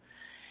you?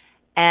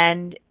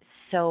 And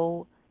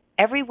so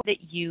everywhere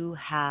that you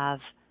have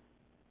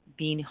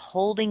been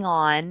holding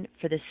on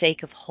for the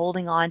sake of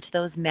holding on to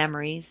those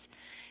memories,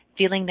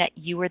 feeling that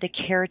you are the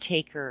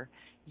caretaker,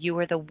 you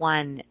are the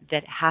one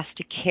that has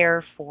to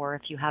care for,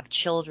 if you have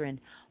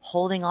children,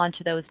 holding on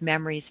to those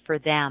memories for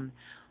them.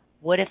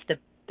 What if the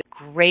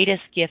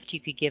greatest gift you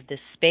could give the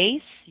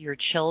space, your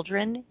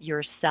children,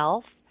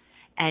 yourself,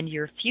 and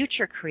your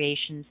future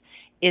creations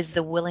is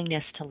the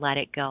willingness to let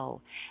it go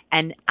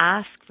and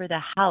ask for the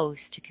house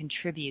to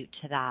contribute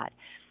to that.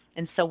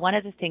 And so one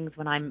of the things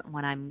when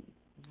I'm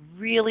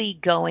really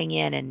going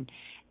in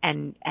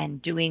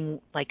and doing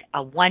like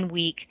a 1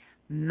 week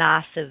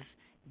massive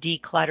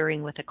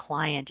decluttering with a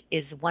client,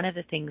 is one of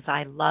the things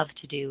I love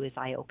to do is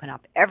I open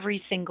up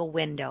every single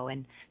window,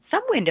 and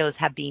some windows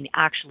have been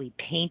actually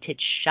painted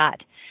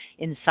shut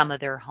in some of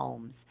their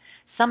homes.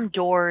 Some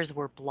doors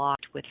were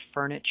blocked with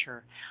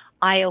furniture.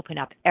 I open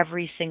up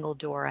every single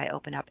door. I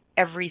open up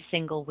every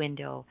single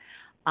window.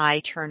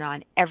 I turn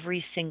on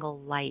every single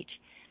light,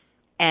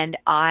 and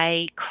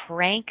I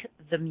crank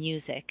the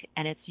music,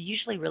 and it's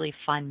usually really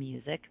fun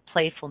music,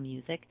 playful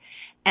music,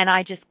 and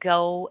I just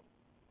go,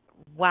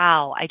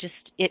 wow,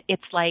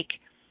 it's like,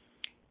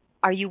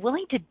 are you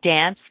willing to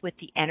dance with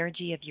the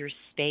energy of your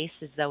space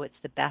as though it's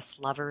the best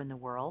lover in the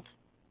world?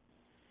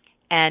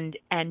 And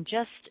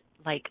just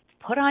like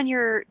put on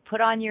your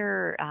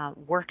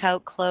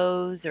workout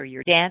clothes or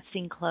your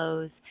dancing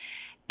clothes,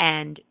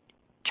 and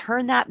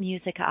turn that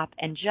music up,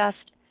 and just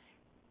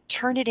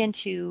turn it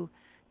into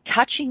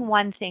touching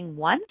one thing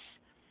once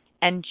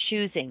and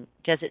choosing,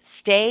 does it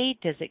stay?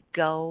 Does it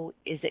go?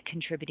 Is it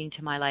contributing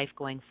to my life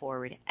going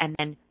forward? And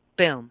then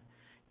boom,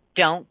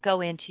 don't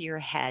go into your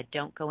head.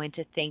 Don't go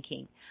into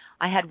thinking.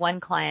 I had one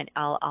client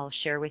I'll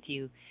share with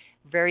you,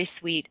 very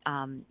sweet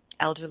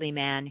elderly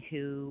man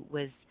who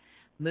was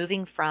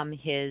moving from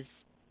his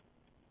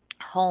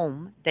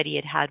home that he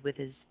had with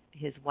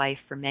his wife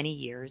for many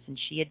years, and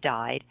she had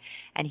died,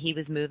 and he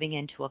was moving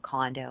into a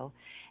condo,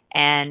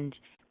 and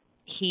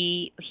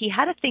he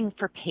had a thing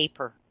for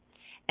paper.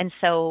 And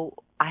so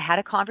I had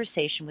a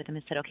conversation with him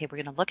and said, okay,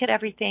 we're going to look at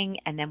everything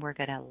and then we're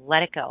going to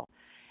let it go.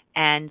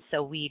 And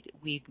so we'd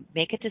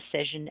make a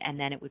decision, and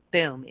then it would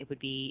boom, it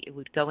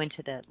would go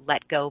into the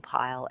let go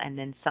pile, and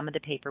then some of the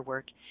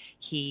paperwork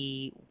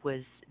he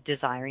was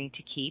desiring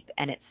to keep,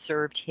 and it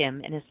served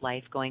him in his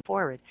life going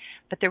forward.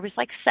 But there was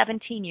like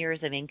 17 years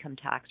of income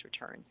tax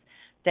returns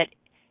that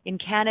in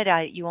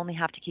Canada you only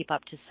have to keep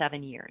up to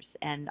 7 years,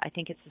 and I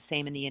think it's the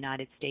same in the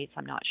United States.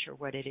 I'm not sure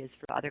what it is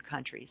for other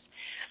countries.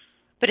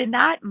 But in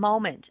that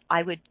moment,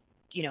 I would,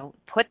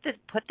 put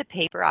the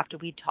paper after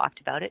we'd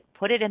talked about it,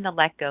 put it in the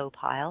let go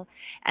pile,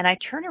 and I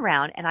turn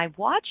around and I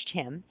watched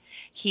him.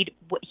 He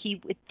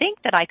would think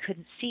that I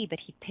couldn't see, but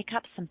he'd pick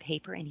up some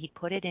paper and he'd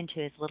put it into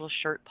his little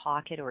shirt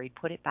pocket, or he'd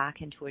put it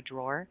back into a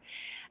drawer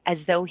as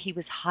though he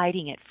was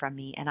hiding it from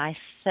me. And I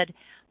said,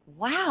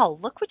 wow,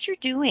 look what you're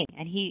doing.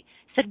 And he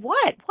said,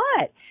 what?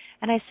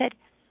 And I said,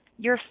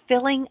 you're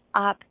filling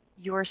up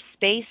your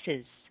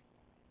spaces.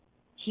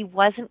 He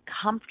wasn't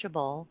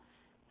comfortable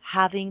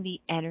having the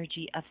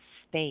energy of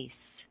space.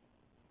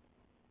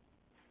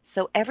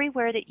 So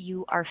everywhere that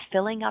you are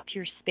filling up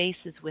your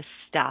spaces with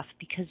stuff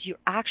because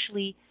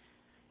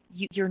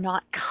you're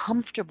not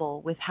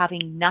comfortable with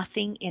having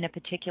nothing in a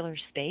particular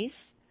space,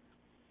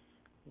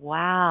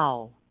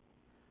 wow.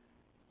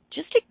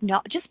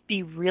 Just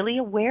be really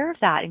aware of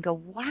that and go,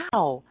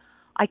 wow,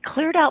 I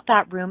cleared out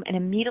that room and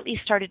immediately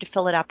started to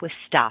fill it up with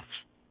stuff.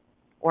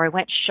 Or I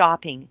went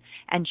shopping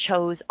and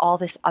chose all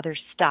this other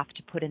stuff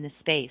to put in the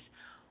space.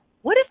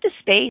 What if the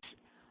space,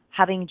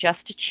 having just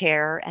a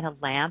chair and a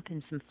lamp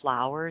and some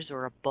flowers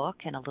or a book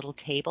and a little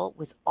table,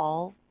 was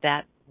all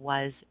that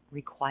was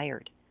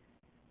required?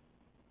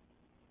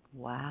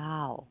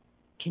 Wow.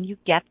 Can you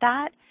get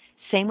that?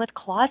 Same with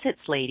closets,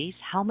 ladies.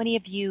 How many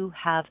of you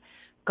have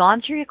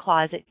gone through your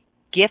closet,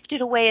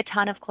 gifted away a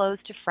ton of clothes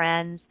to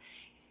friends,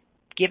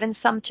 given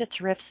some to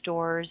thrift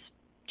stores,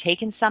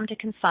 taken some to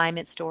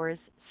consignment stores?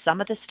 Some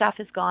of the stuff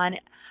has gone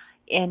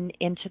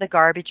into the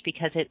garbage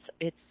because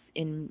it's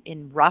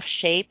in rough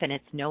shape and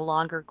it's no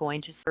longer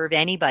going to serve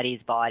anybody's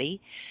body.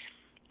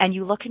 And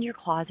you look in your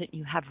closet and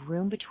you have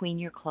room between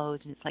your clothes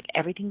and it's like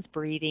everything's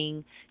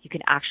breathing. You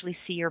can actually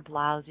see your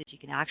blouses. You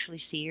can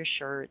actually see your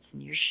shirts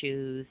and your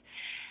shoes.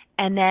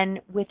 And then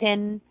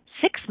within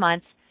 6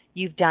 months,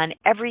 you've done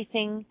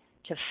everything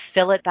to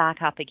fill it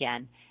back up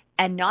again.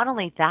 And not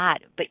only that,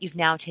 but you've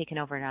now taken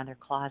over another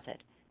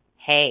closet.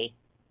 Hey,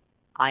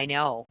 I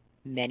know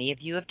many of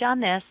you have done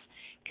this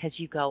because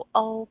you go,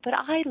 oh, but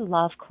I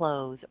love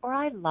clothes or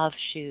I love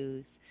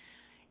shoes.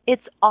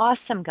 It's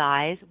awesome,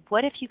 guys.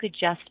 What if you could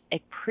just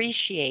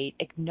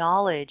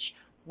acknowledge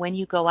when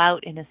you go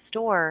out in a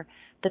store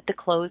that the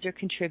clothes are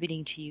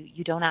contributing to you.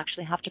 You don't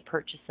actually have to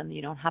purchase them.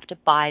 You don't have to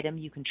buy them.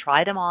 You can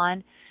try them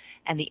on.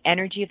 And the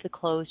energy of the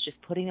clothes,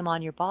 just putting them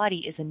on your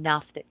body, is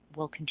enough that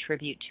will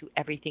contribute to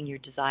everything you're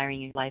desiring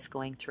in your life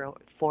going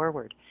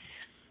forward.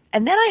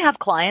 And then I have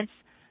clients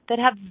that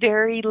have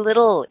very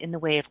little in the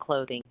way of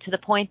clothing, to the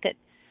point that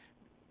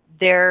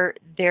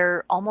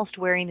they're almost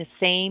wearing the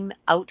same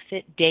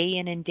outfit day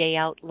in and day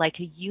out like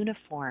a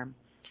uniform.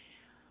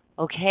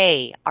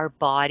 Okay, our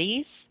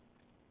bodies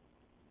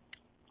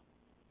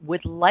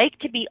would like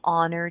to be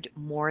honored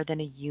more than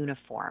a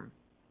uniform.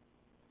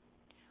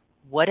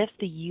 What if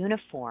the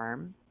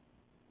uniform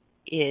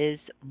is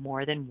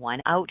more than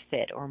one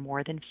outfit or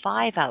more than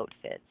 5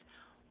 outfits?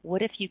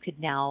 What if you could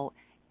now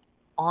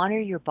honor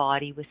your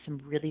body with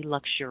some really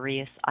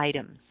luxurious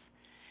items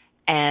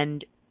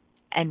and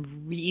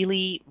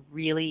really,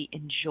 really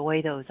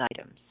enjoy those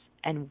items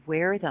and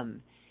wear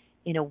them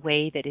in a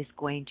way that is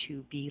going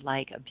to be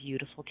like a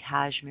beautiful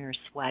cashmere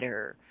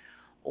sweater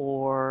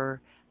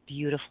or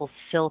beautiful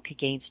silk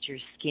against your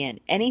skin.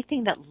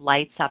 Anything that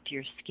lights up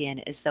your skin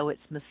as though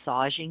it's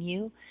massaging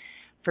you.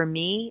 For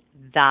me,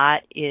 that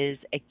is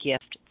a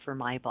gift for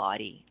my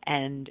body.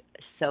 And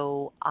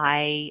so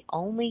I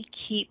only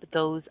keep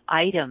those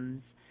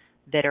items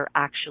that are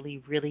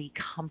actually really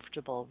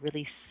comfortable,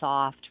 really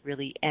soft,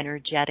 really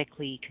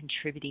energetically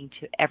contributing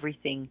to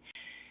everything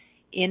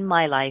in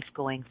my life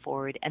going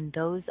forward. And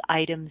those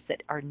items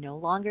that are no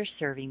longer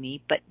serving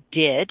me, but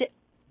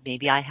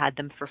maybe I had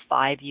them for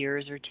 5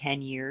 years or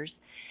 10 years,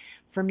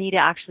 for me to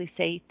actually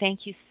say,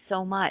 thank you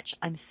so much.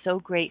 I'm so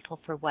grateful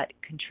for what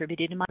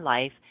contributed in my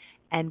life,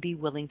 and be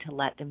willing to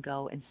let them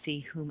go and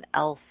see whom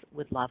else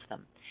would love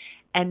them.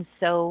 And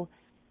so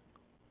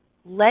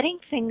letting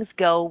things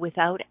go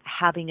without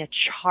having a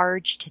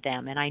charge to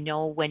them. And I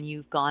know when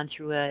you've gone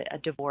through a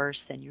divorce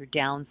and you're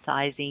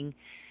downsizing,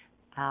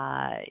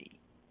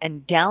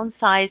 and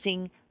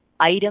downsizing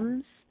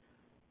items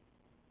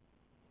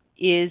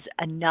is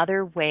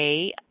another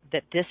way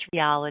that this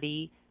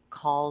reality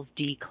calls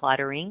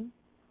decluttering,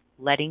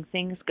 letting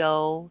things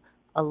go,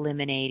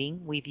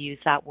 eliminating. We've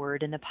used that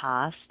word in the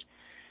past.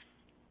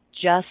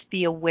 Just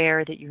be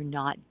aware that you're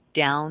not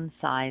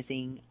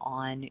downsizing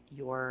on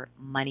your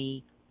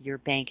money, your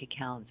bank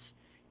accounts,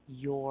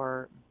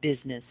 your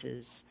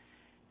businesses,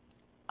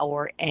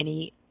 or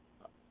any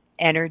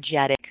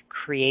energetic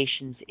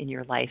creations in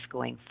your life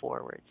going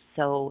forward.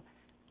 So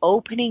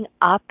opening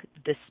up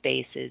the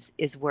spaces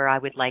is where I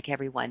would like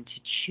everyone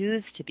to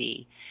choose to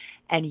be.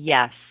 And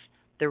yes,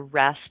 the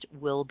rest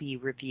will be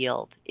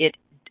revealed. It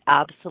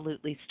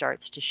absolutely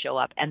starts to show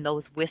up. And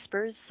those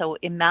whispers, so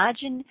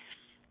imagine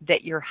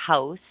that your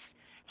house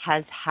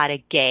has had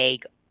a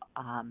gag,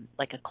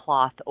 like a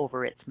cloth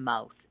over its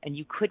mouth, and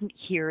you couldn't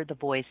hear the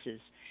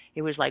voices.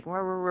 It was like,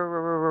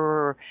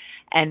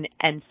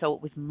 and so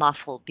it was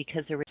muffled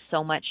because there was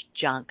so much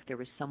junk, there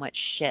was so much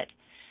shit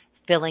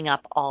filling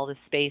up all the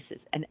spaces.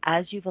 And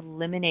as you've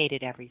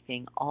eliminated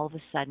everything, all of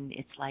a sudden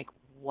it's like,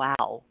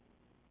 wow.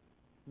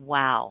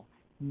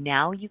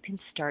 Now you can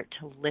start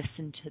to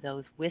listen to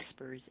those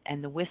whispers,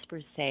 and the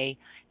whispers say,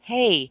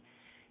 hey,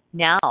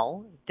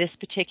 now this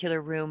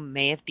particular room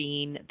may have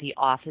been the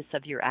office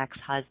of your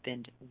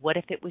ex-husband. What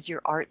if it was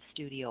your art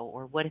studio?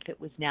 Or what if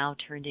it was now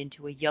turned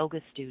into a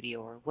yoga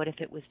studio? Or what if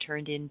it was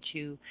turned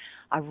into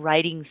a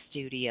writing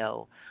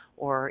studio?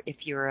 Or if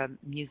you're a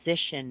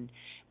musician,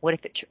 what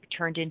if it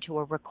turned into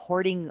a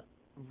recording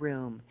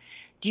room?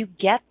 Do you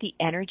get the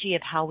energy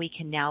of how we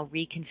can now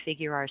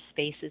reconfigure our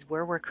spaces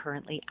where we're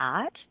currently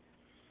at?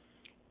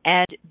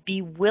 And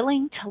be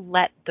willing to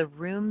let the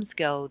rooms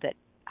go that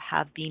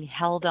have been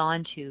held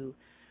on to.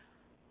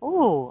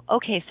 Oh,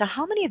 okay, so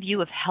how many of you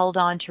have held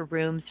on to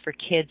rooms for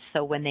kids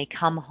so when they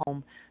come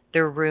home,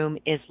 their room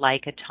is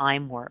like a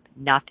time warp?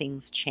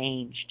 Nothing's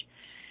changed.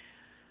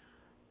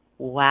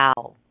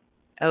 Wow.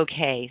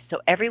 Okay, so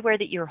everywhere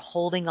that you're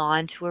holding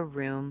on to a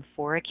room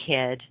for a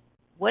kid,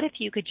 what if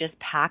you could just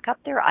pack up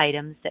their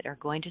items that are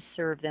going to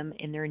serve them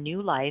in their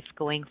new life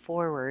going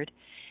forward?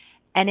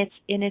 And it's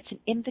an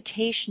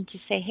invitation to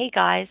say, hey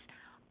guys,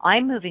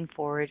 I'm moving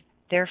forward,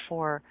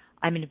 therefore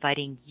I'm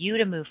inviting you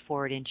to move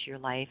forward into your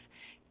life,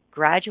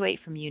 graduate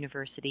from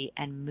university,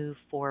 and move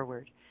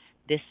forward.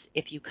 This,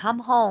 if you come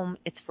home,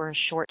 it's for a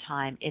short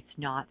time. It's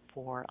not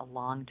for a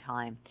long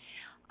time.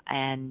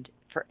 And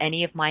for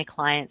any of my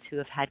clients who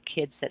have had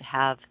kids that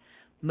have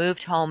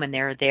moved home and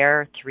they're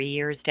there 3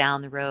 years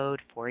down the road,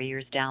 4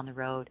 years down the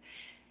road,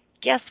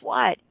 guess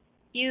what?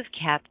 You've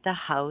kept the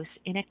house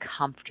in a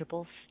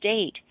comfortable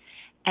state.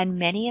 And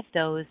many of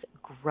those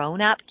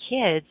grown-up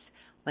kids,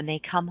 when they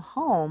come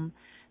home,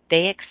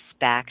 they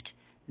expect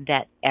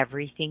that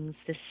everything's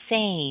the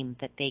same,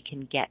 that they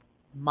can get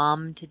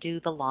mom to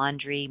do the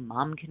laundry,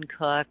 mom can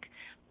cook,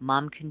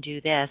 mom can do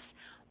this.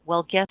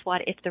 Well, guess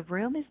what? If the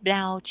room is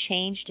now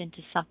changed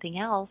into something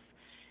else,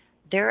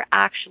 they're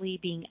actually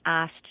being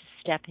asked to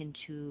step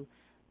into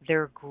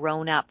their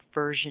grown-up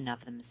version of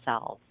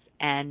themselves,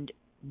 and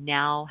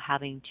now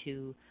having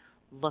to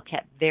look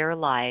at their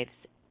lives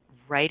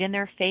right in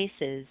their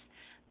faces,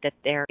 that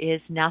there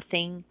is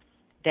nothing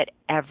that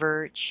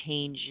ever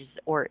changes,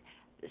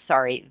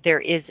 there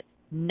is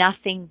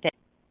nothing that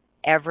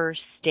ever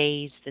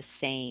stays the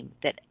same,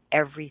 that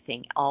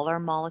everything, all our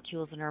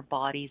molecules in our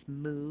bodies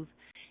move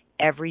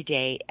every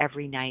day,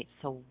 every night.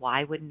 So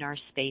why wouldn't our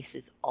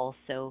spaces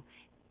also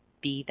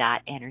be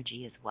that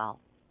energy as well?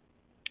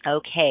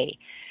 Okay,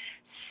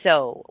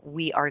 so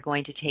we are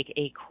going to take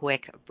a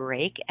quick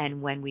break,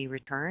 and when we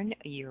return,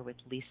 you're with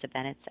Lisa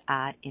Bennett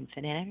at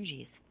Infinite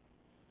Energies.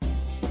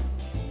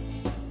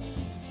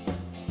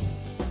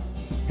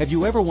 Have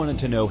you ever wanted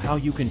to know how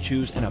you can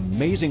choose an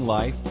amazing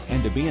life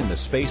and to be in the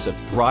space of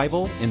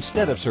thrival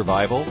instead of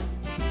survival?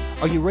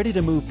 Are you ready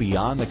to move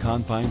beyond the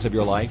confines of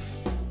your life?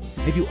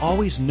 Have you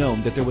always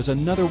known that there was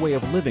another way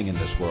of living in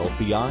this world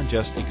beyond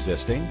just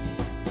existing?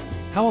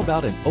 How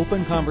about an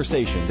open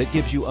conversation that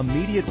gives you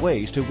immediate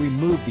ways to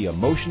remove the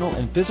emotional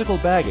and physical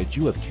baggage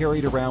you have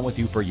carried around with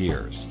you for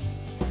years?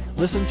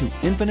 Listen to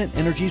Infinite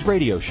Energies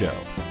Radio Show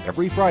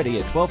every Friday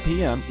at 12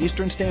 p.m.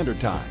 Eastern Standard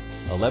Time,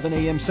 11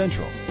 a.m.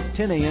 Central,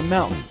 10 a.m.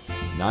 Mountain,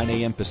 9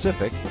 a.m.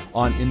 Pacific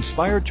on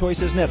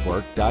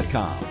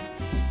InspiredChoicesNetwork.com.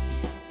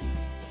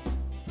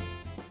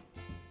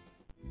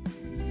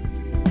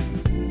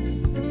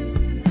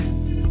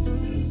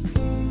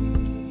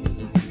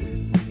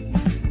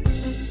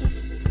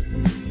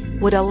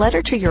 Would a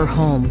letter to your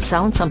home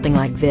sound something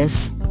like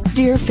this?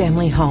 Dear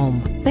Family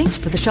Home, thanks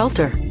for the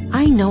shelter.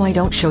 I know I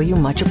don't show you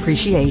much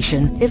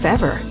appreciation, if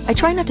ever. I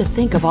try not to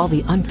think of all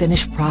the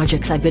unfinished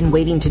projects I've been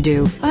waiting to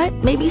do, but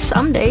maybe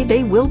someday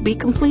they will be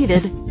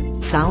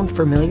completed. Sound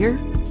familiar?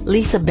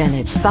 Lisa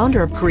Bennett,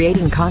 founder of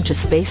Creating Conscious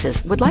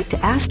Spaces, would like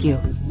to ask you,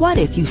 what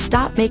if you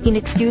stopped making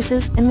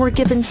excuses and were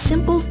given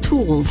simple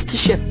tools to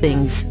shift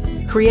things?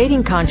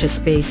 Creating Conscious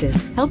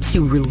Spaces helps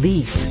you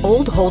release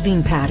old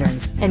holding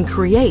patterns and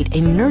create a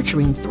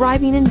nurturing,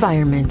 thriving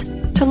environment.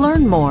 To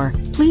learn more,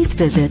 please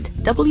visit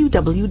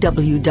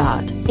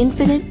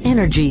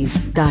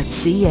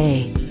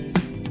www.infiniteenergies.ca.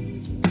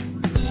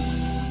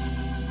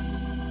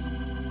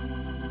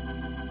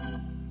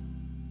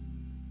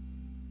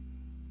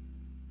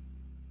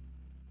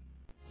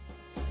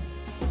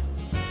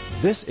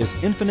 This is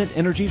Infinite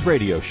Energy's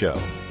radio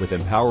show with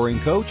empowering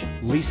coach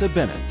Lisa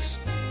Bennett.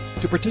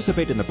 To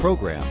participate in the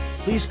program,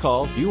 please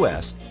call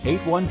U.S.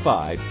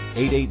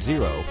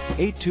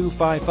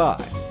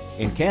 815-880-8255.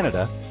 In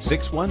Canada,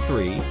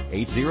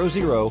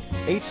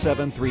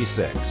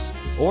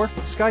 613-800-8736. Or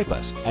Skype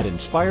us at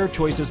Inspired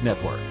Choices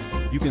Network.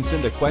 You can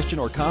send a question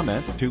or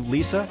comment to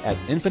Lisa at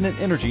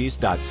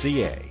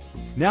infiniteenergies.ca.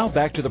 Now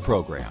back to the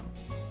program.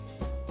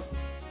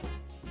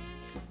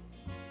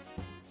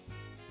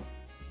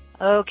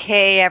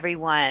 Okay,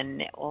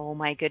 everyone. Oh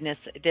my goodness,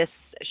 this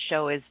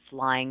show is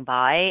flying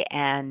by,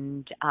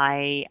 and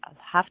I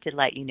have to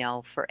let you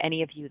know, for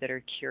any of you that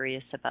are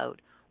curious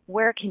about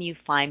where can you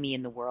find me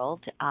in the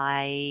world,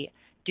 I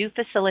do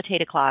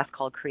facilitate a class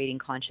called Creating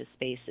Conscious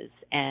Spaces,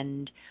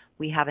 and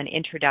we have an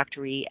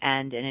introductory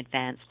and an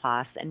advanced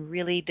class, and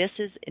really this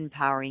is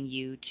empowering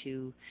you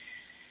to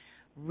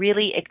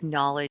really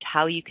acknowledge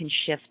how you can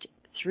shift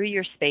through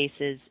your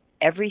spaces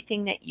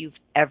everything that you've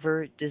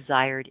ever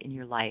desired in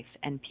your life.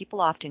 And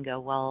people often go,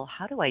 well,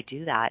 how do I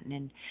do that?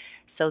 And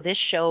so this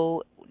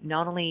show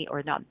not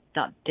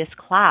this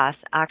class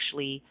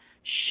actually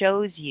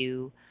shows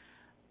you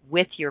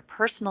with your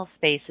personal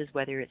spaces,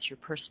 whether it's your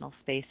personal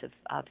space of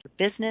your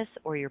business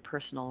or your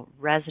personal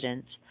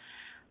residence,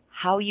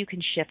 how you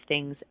can shift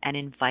things and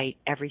invite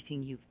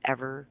everything you've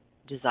ever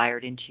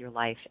desired into your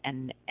life.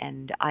 And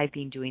I've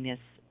been doing this,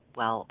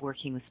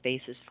 working with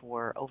spaces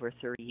for over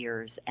 30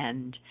 years,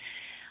 and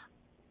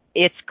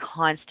it's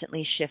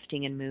constantly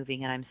shifting and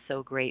moving, and I'm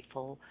so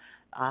grateful.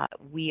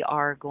 We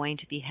are going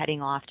to be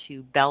heading off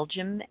to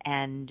Belgium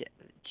and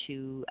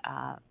to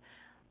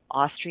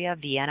Austria,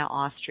 Vienna,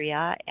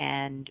 Austria,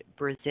 and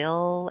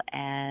Brazil,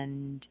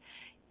 and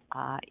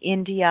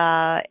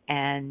India,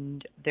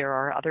 and there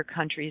are other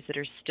countries that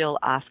are still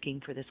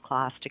asking for this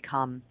class to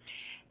come.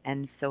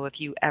 And so if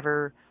you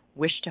ever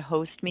wish to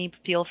host me,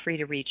 feel free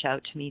to reach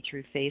out to me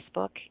through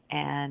Facebook.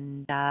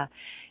 And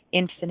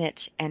Infinite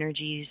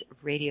Energies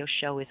radio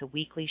show is a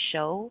weekly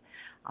show.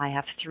 I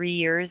have 3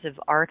 years of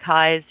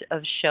archives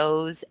of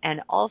shows,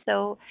 and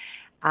also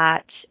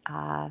at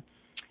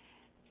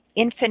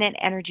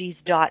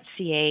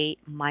infiniteenergies.ca,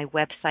 my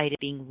website is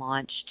being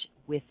launched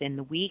within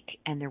the week,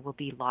 and there will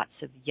be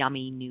lots of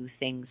yummy new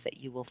things that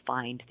you will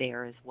find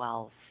there as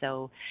well.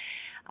 So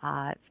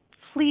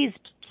please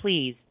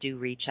do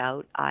reach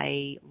out.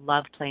 I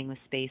love playing with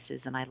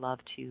spaces, and I love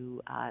to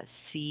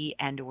see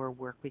and or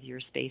work with your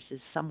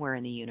spaces somewhere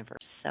in the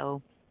universe.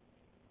 So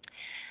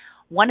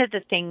one of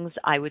the things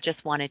I would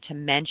just wanted to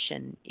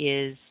mention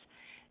is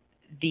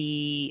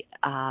the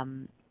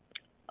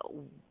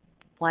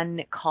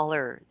one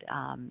caller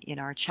in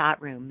our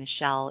chat room,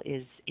 Michelle,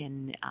 is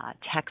in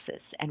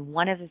Texas. And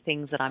one of the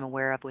things that I'm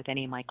aware of with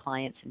any of my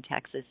clients in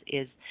Texas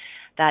is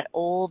that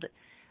old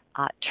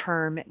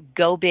term,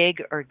 go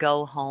big or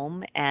go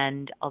home.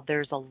 And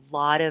there's a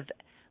lot of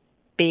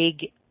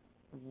big,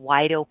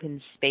 wide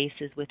open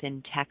spaces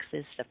within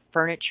Texas. The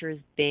furniture is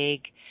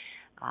big.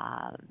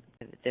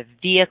 The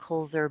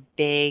vehicles are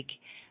big.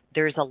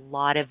 There's a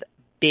lot of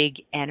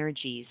big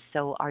energies.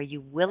 So are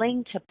you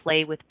willing to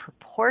play with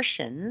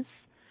proportions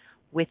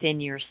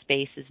within your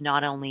spaces,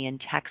 not only in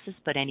Texas,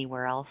 but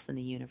anywhere else in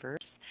the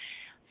universe?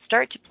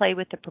 Start to play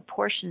with the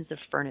proportions of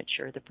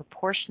furniture, the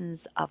proportions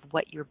of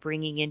what you're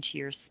bringing into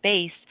your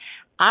space.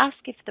 Ask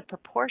if the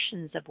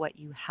proportions of what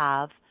you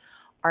have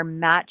are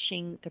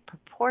matching the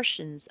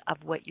proportions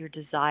of what you're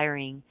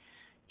desiring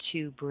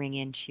to bring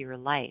into your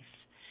life.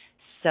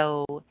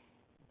 So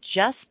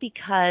just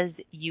because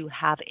you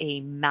have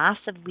a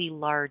massively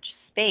large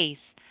space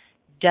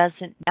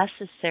doesn't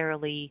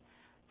necessarily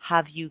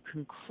have you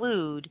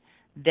conclude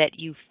that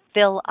you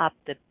fill up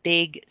the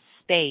big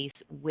space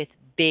with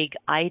big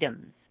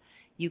items.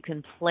 You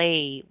can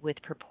play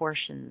with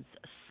proportions,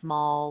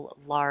 small,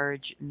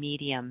 large,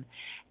 medium,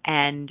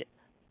 and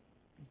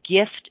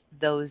gift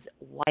those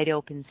wide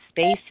open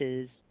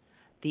spaces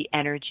the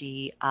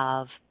energy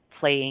of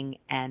playing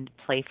and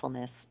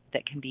playfulness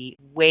that can be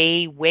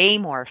way, way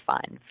more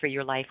fun for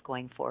your life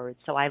going forward.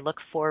 So I look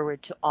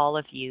forward to all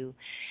of you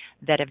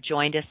that have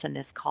joined us in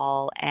this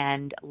call,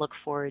 and look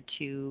forward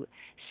to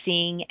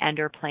seeing and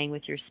or playing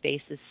with your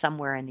spaces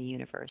somewhere in the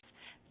universe.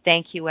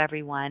 Thank you,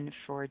 everyone,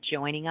 for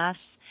joining us,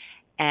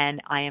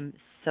 and I am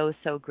so,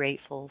 so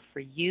grateful for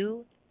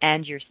you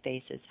and your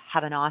spaces.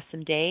 Have an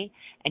awesome day,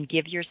 and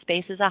give your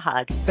spaces a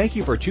hug. Thank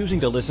you for choosing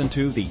to listen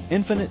to the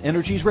Infinite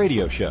Energies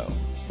radio show.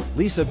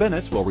 Lisa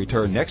Bennett will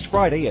return next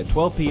Friday at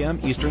 12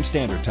 p.m. Eastern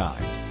Standard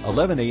Time,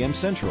 11 a.m.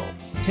 Central,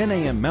 10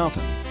 a.m.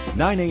 Mountain,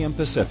 9 a.m.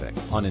 Pacific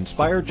on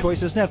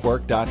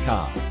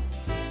InspiredChoicesNetwork.com.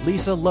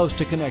 Lisa loves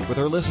to connect with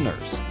her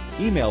listeners.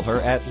 Email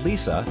her at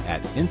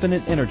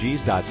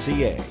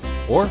lisa@infiniteenergies.ca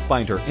or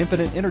find her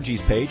Infinite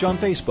Energies page on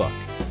Facebook.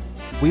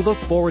 We look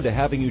forward to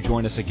having you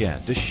join us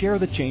again to share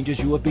the changes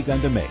you have begun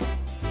to make.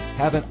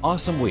 Have an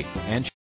awesome week and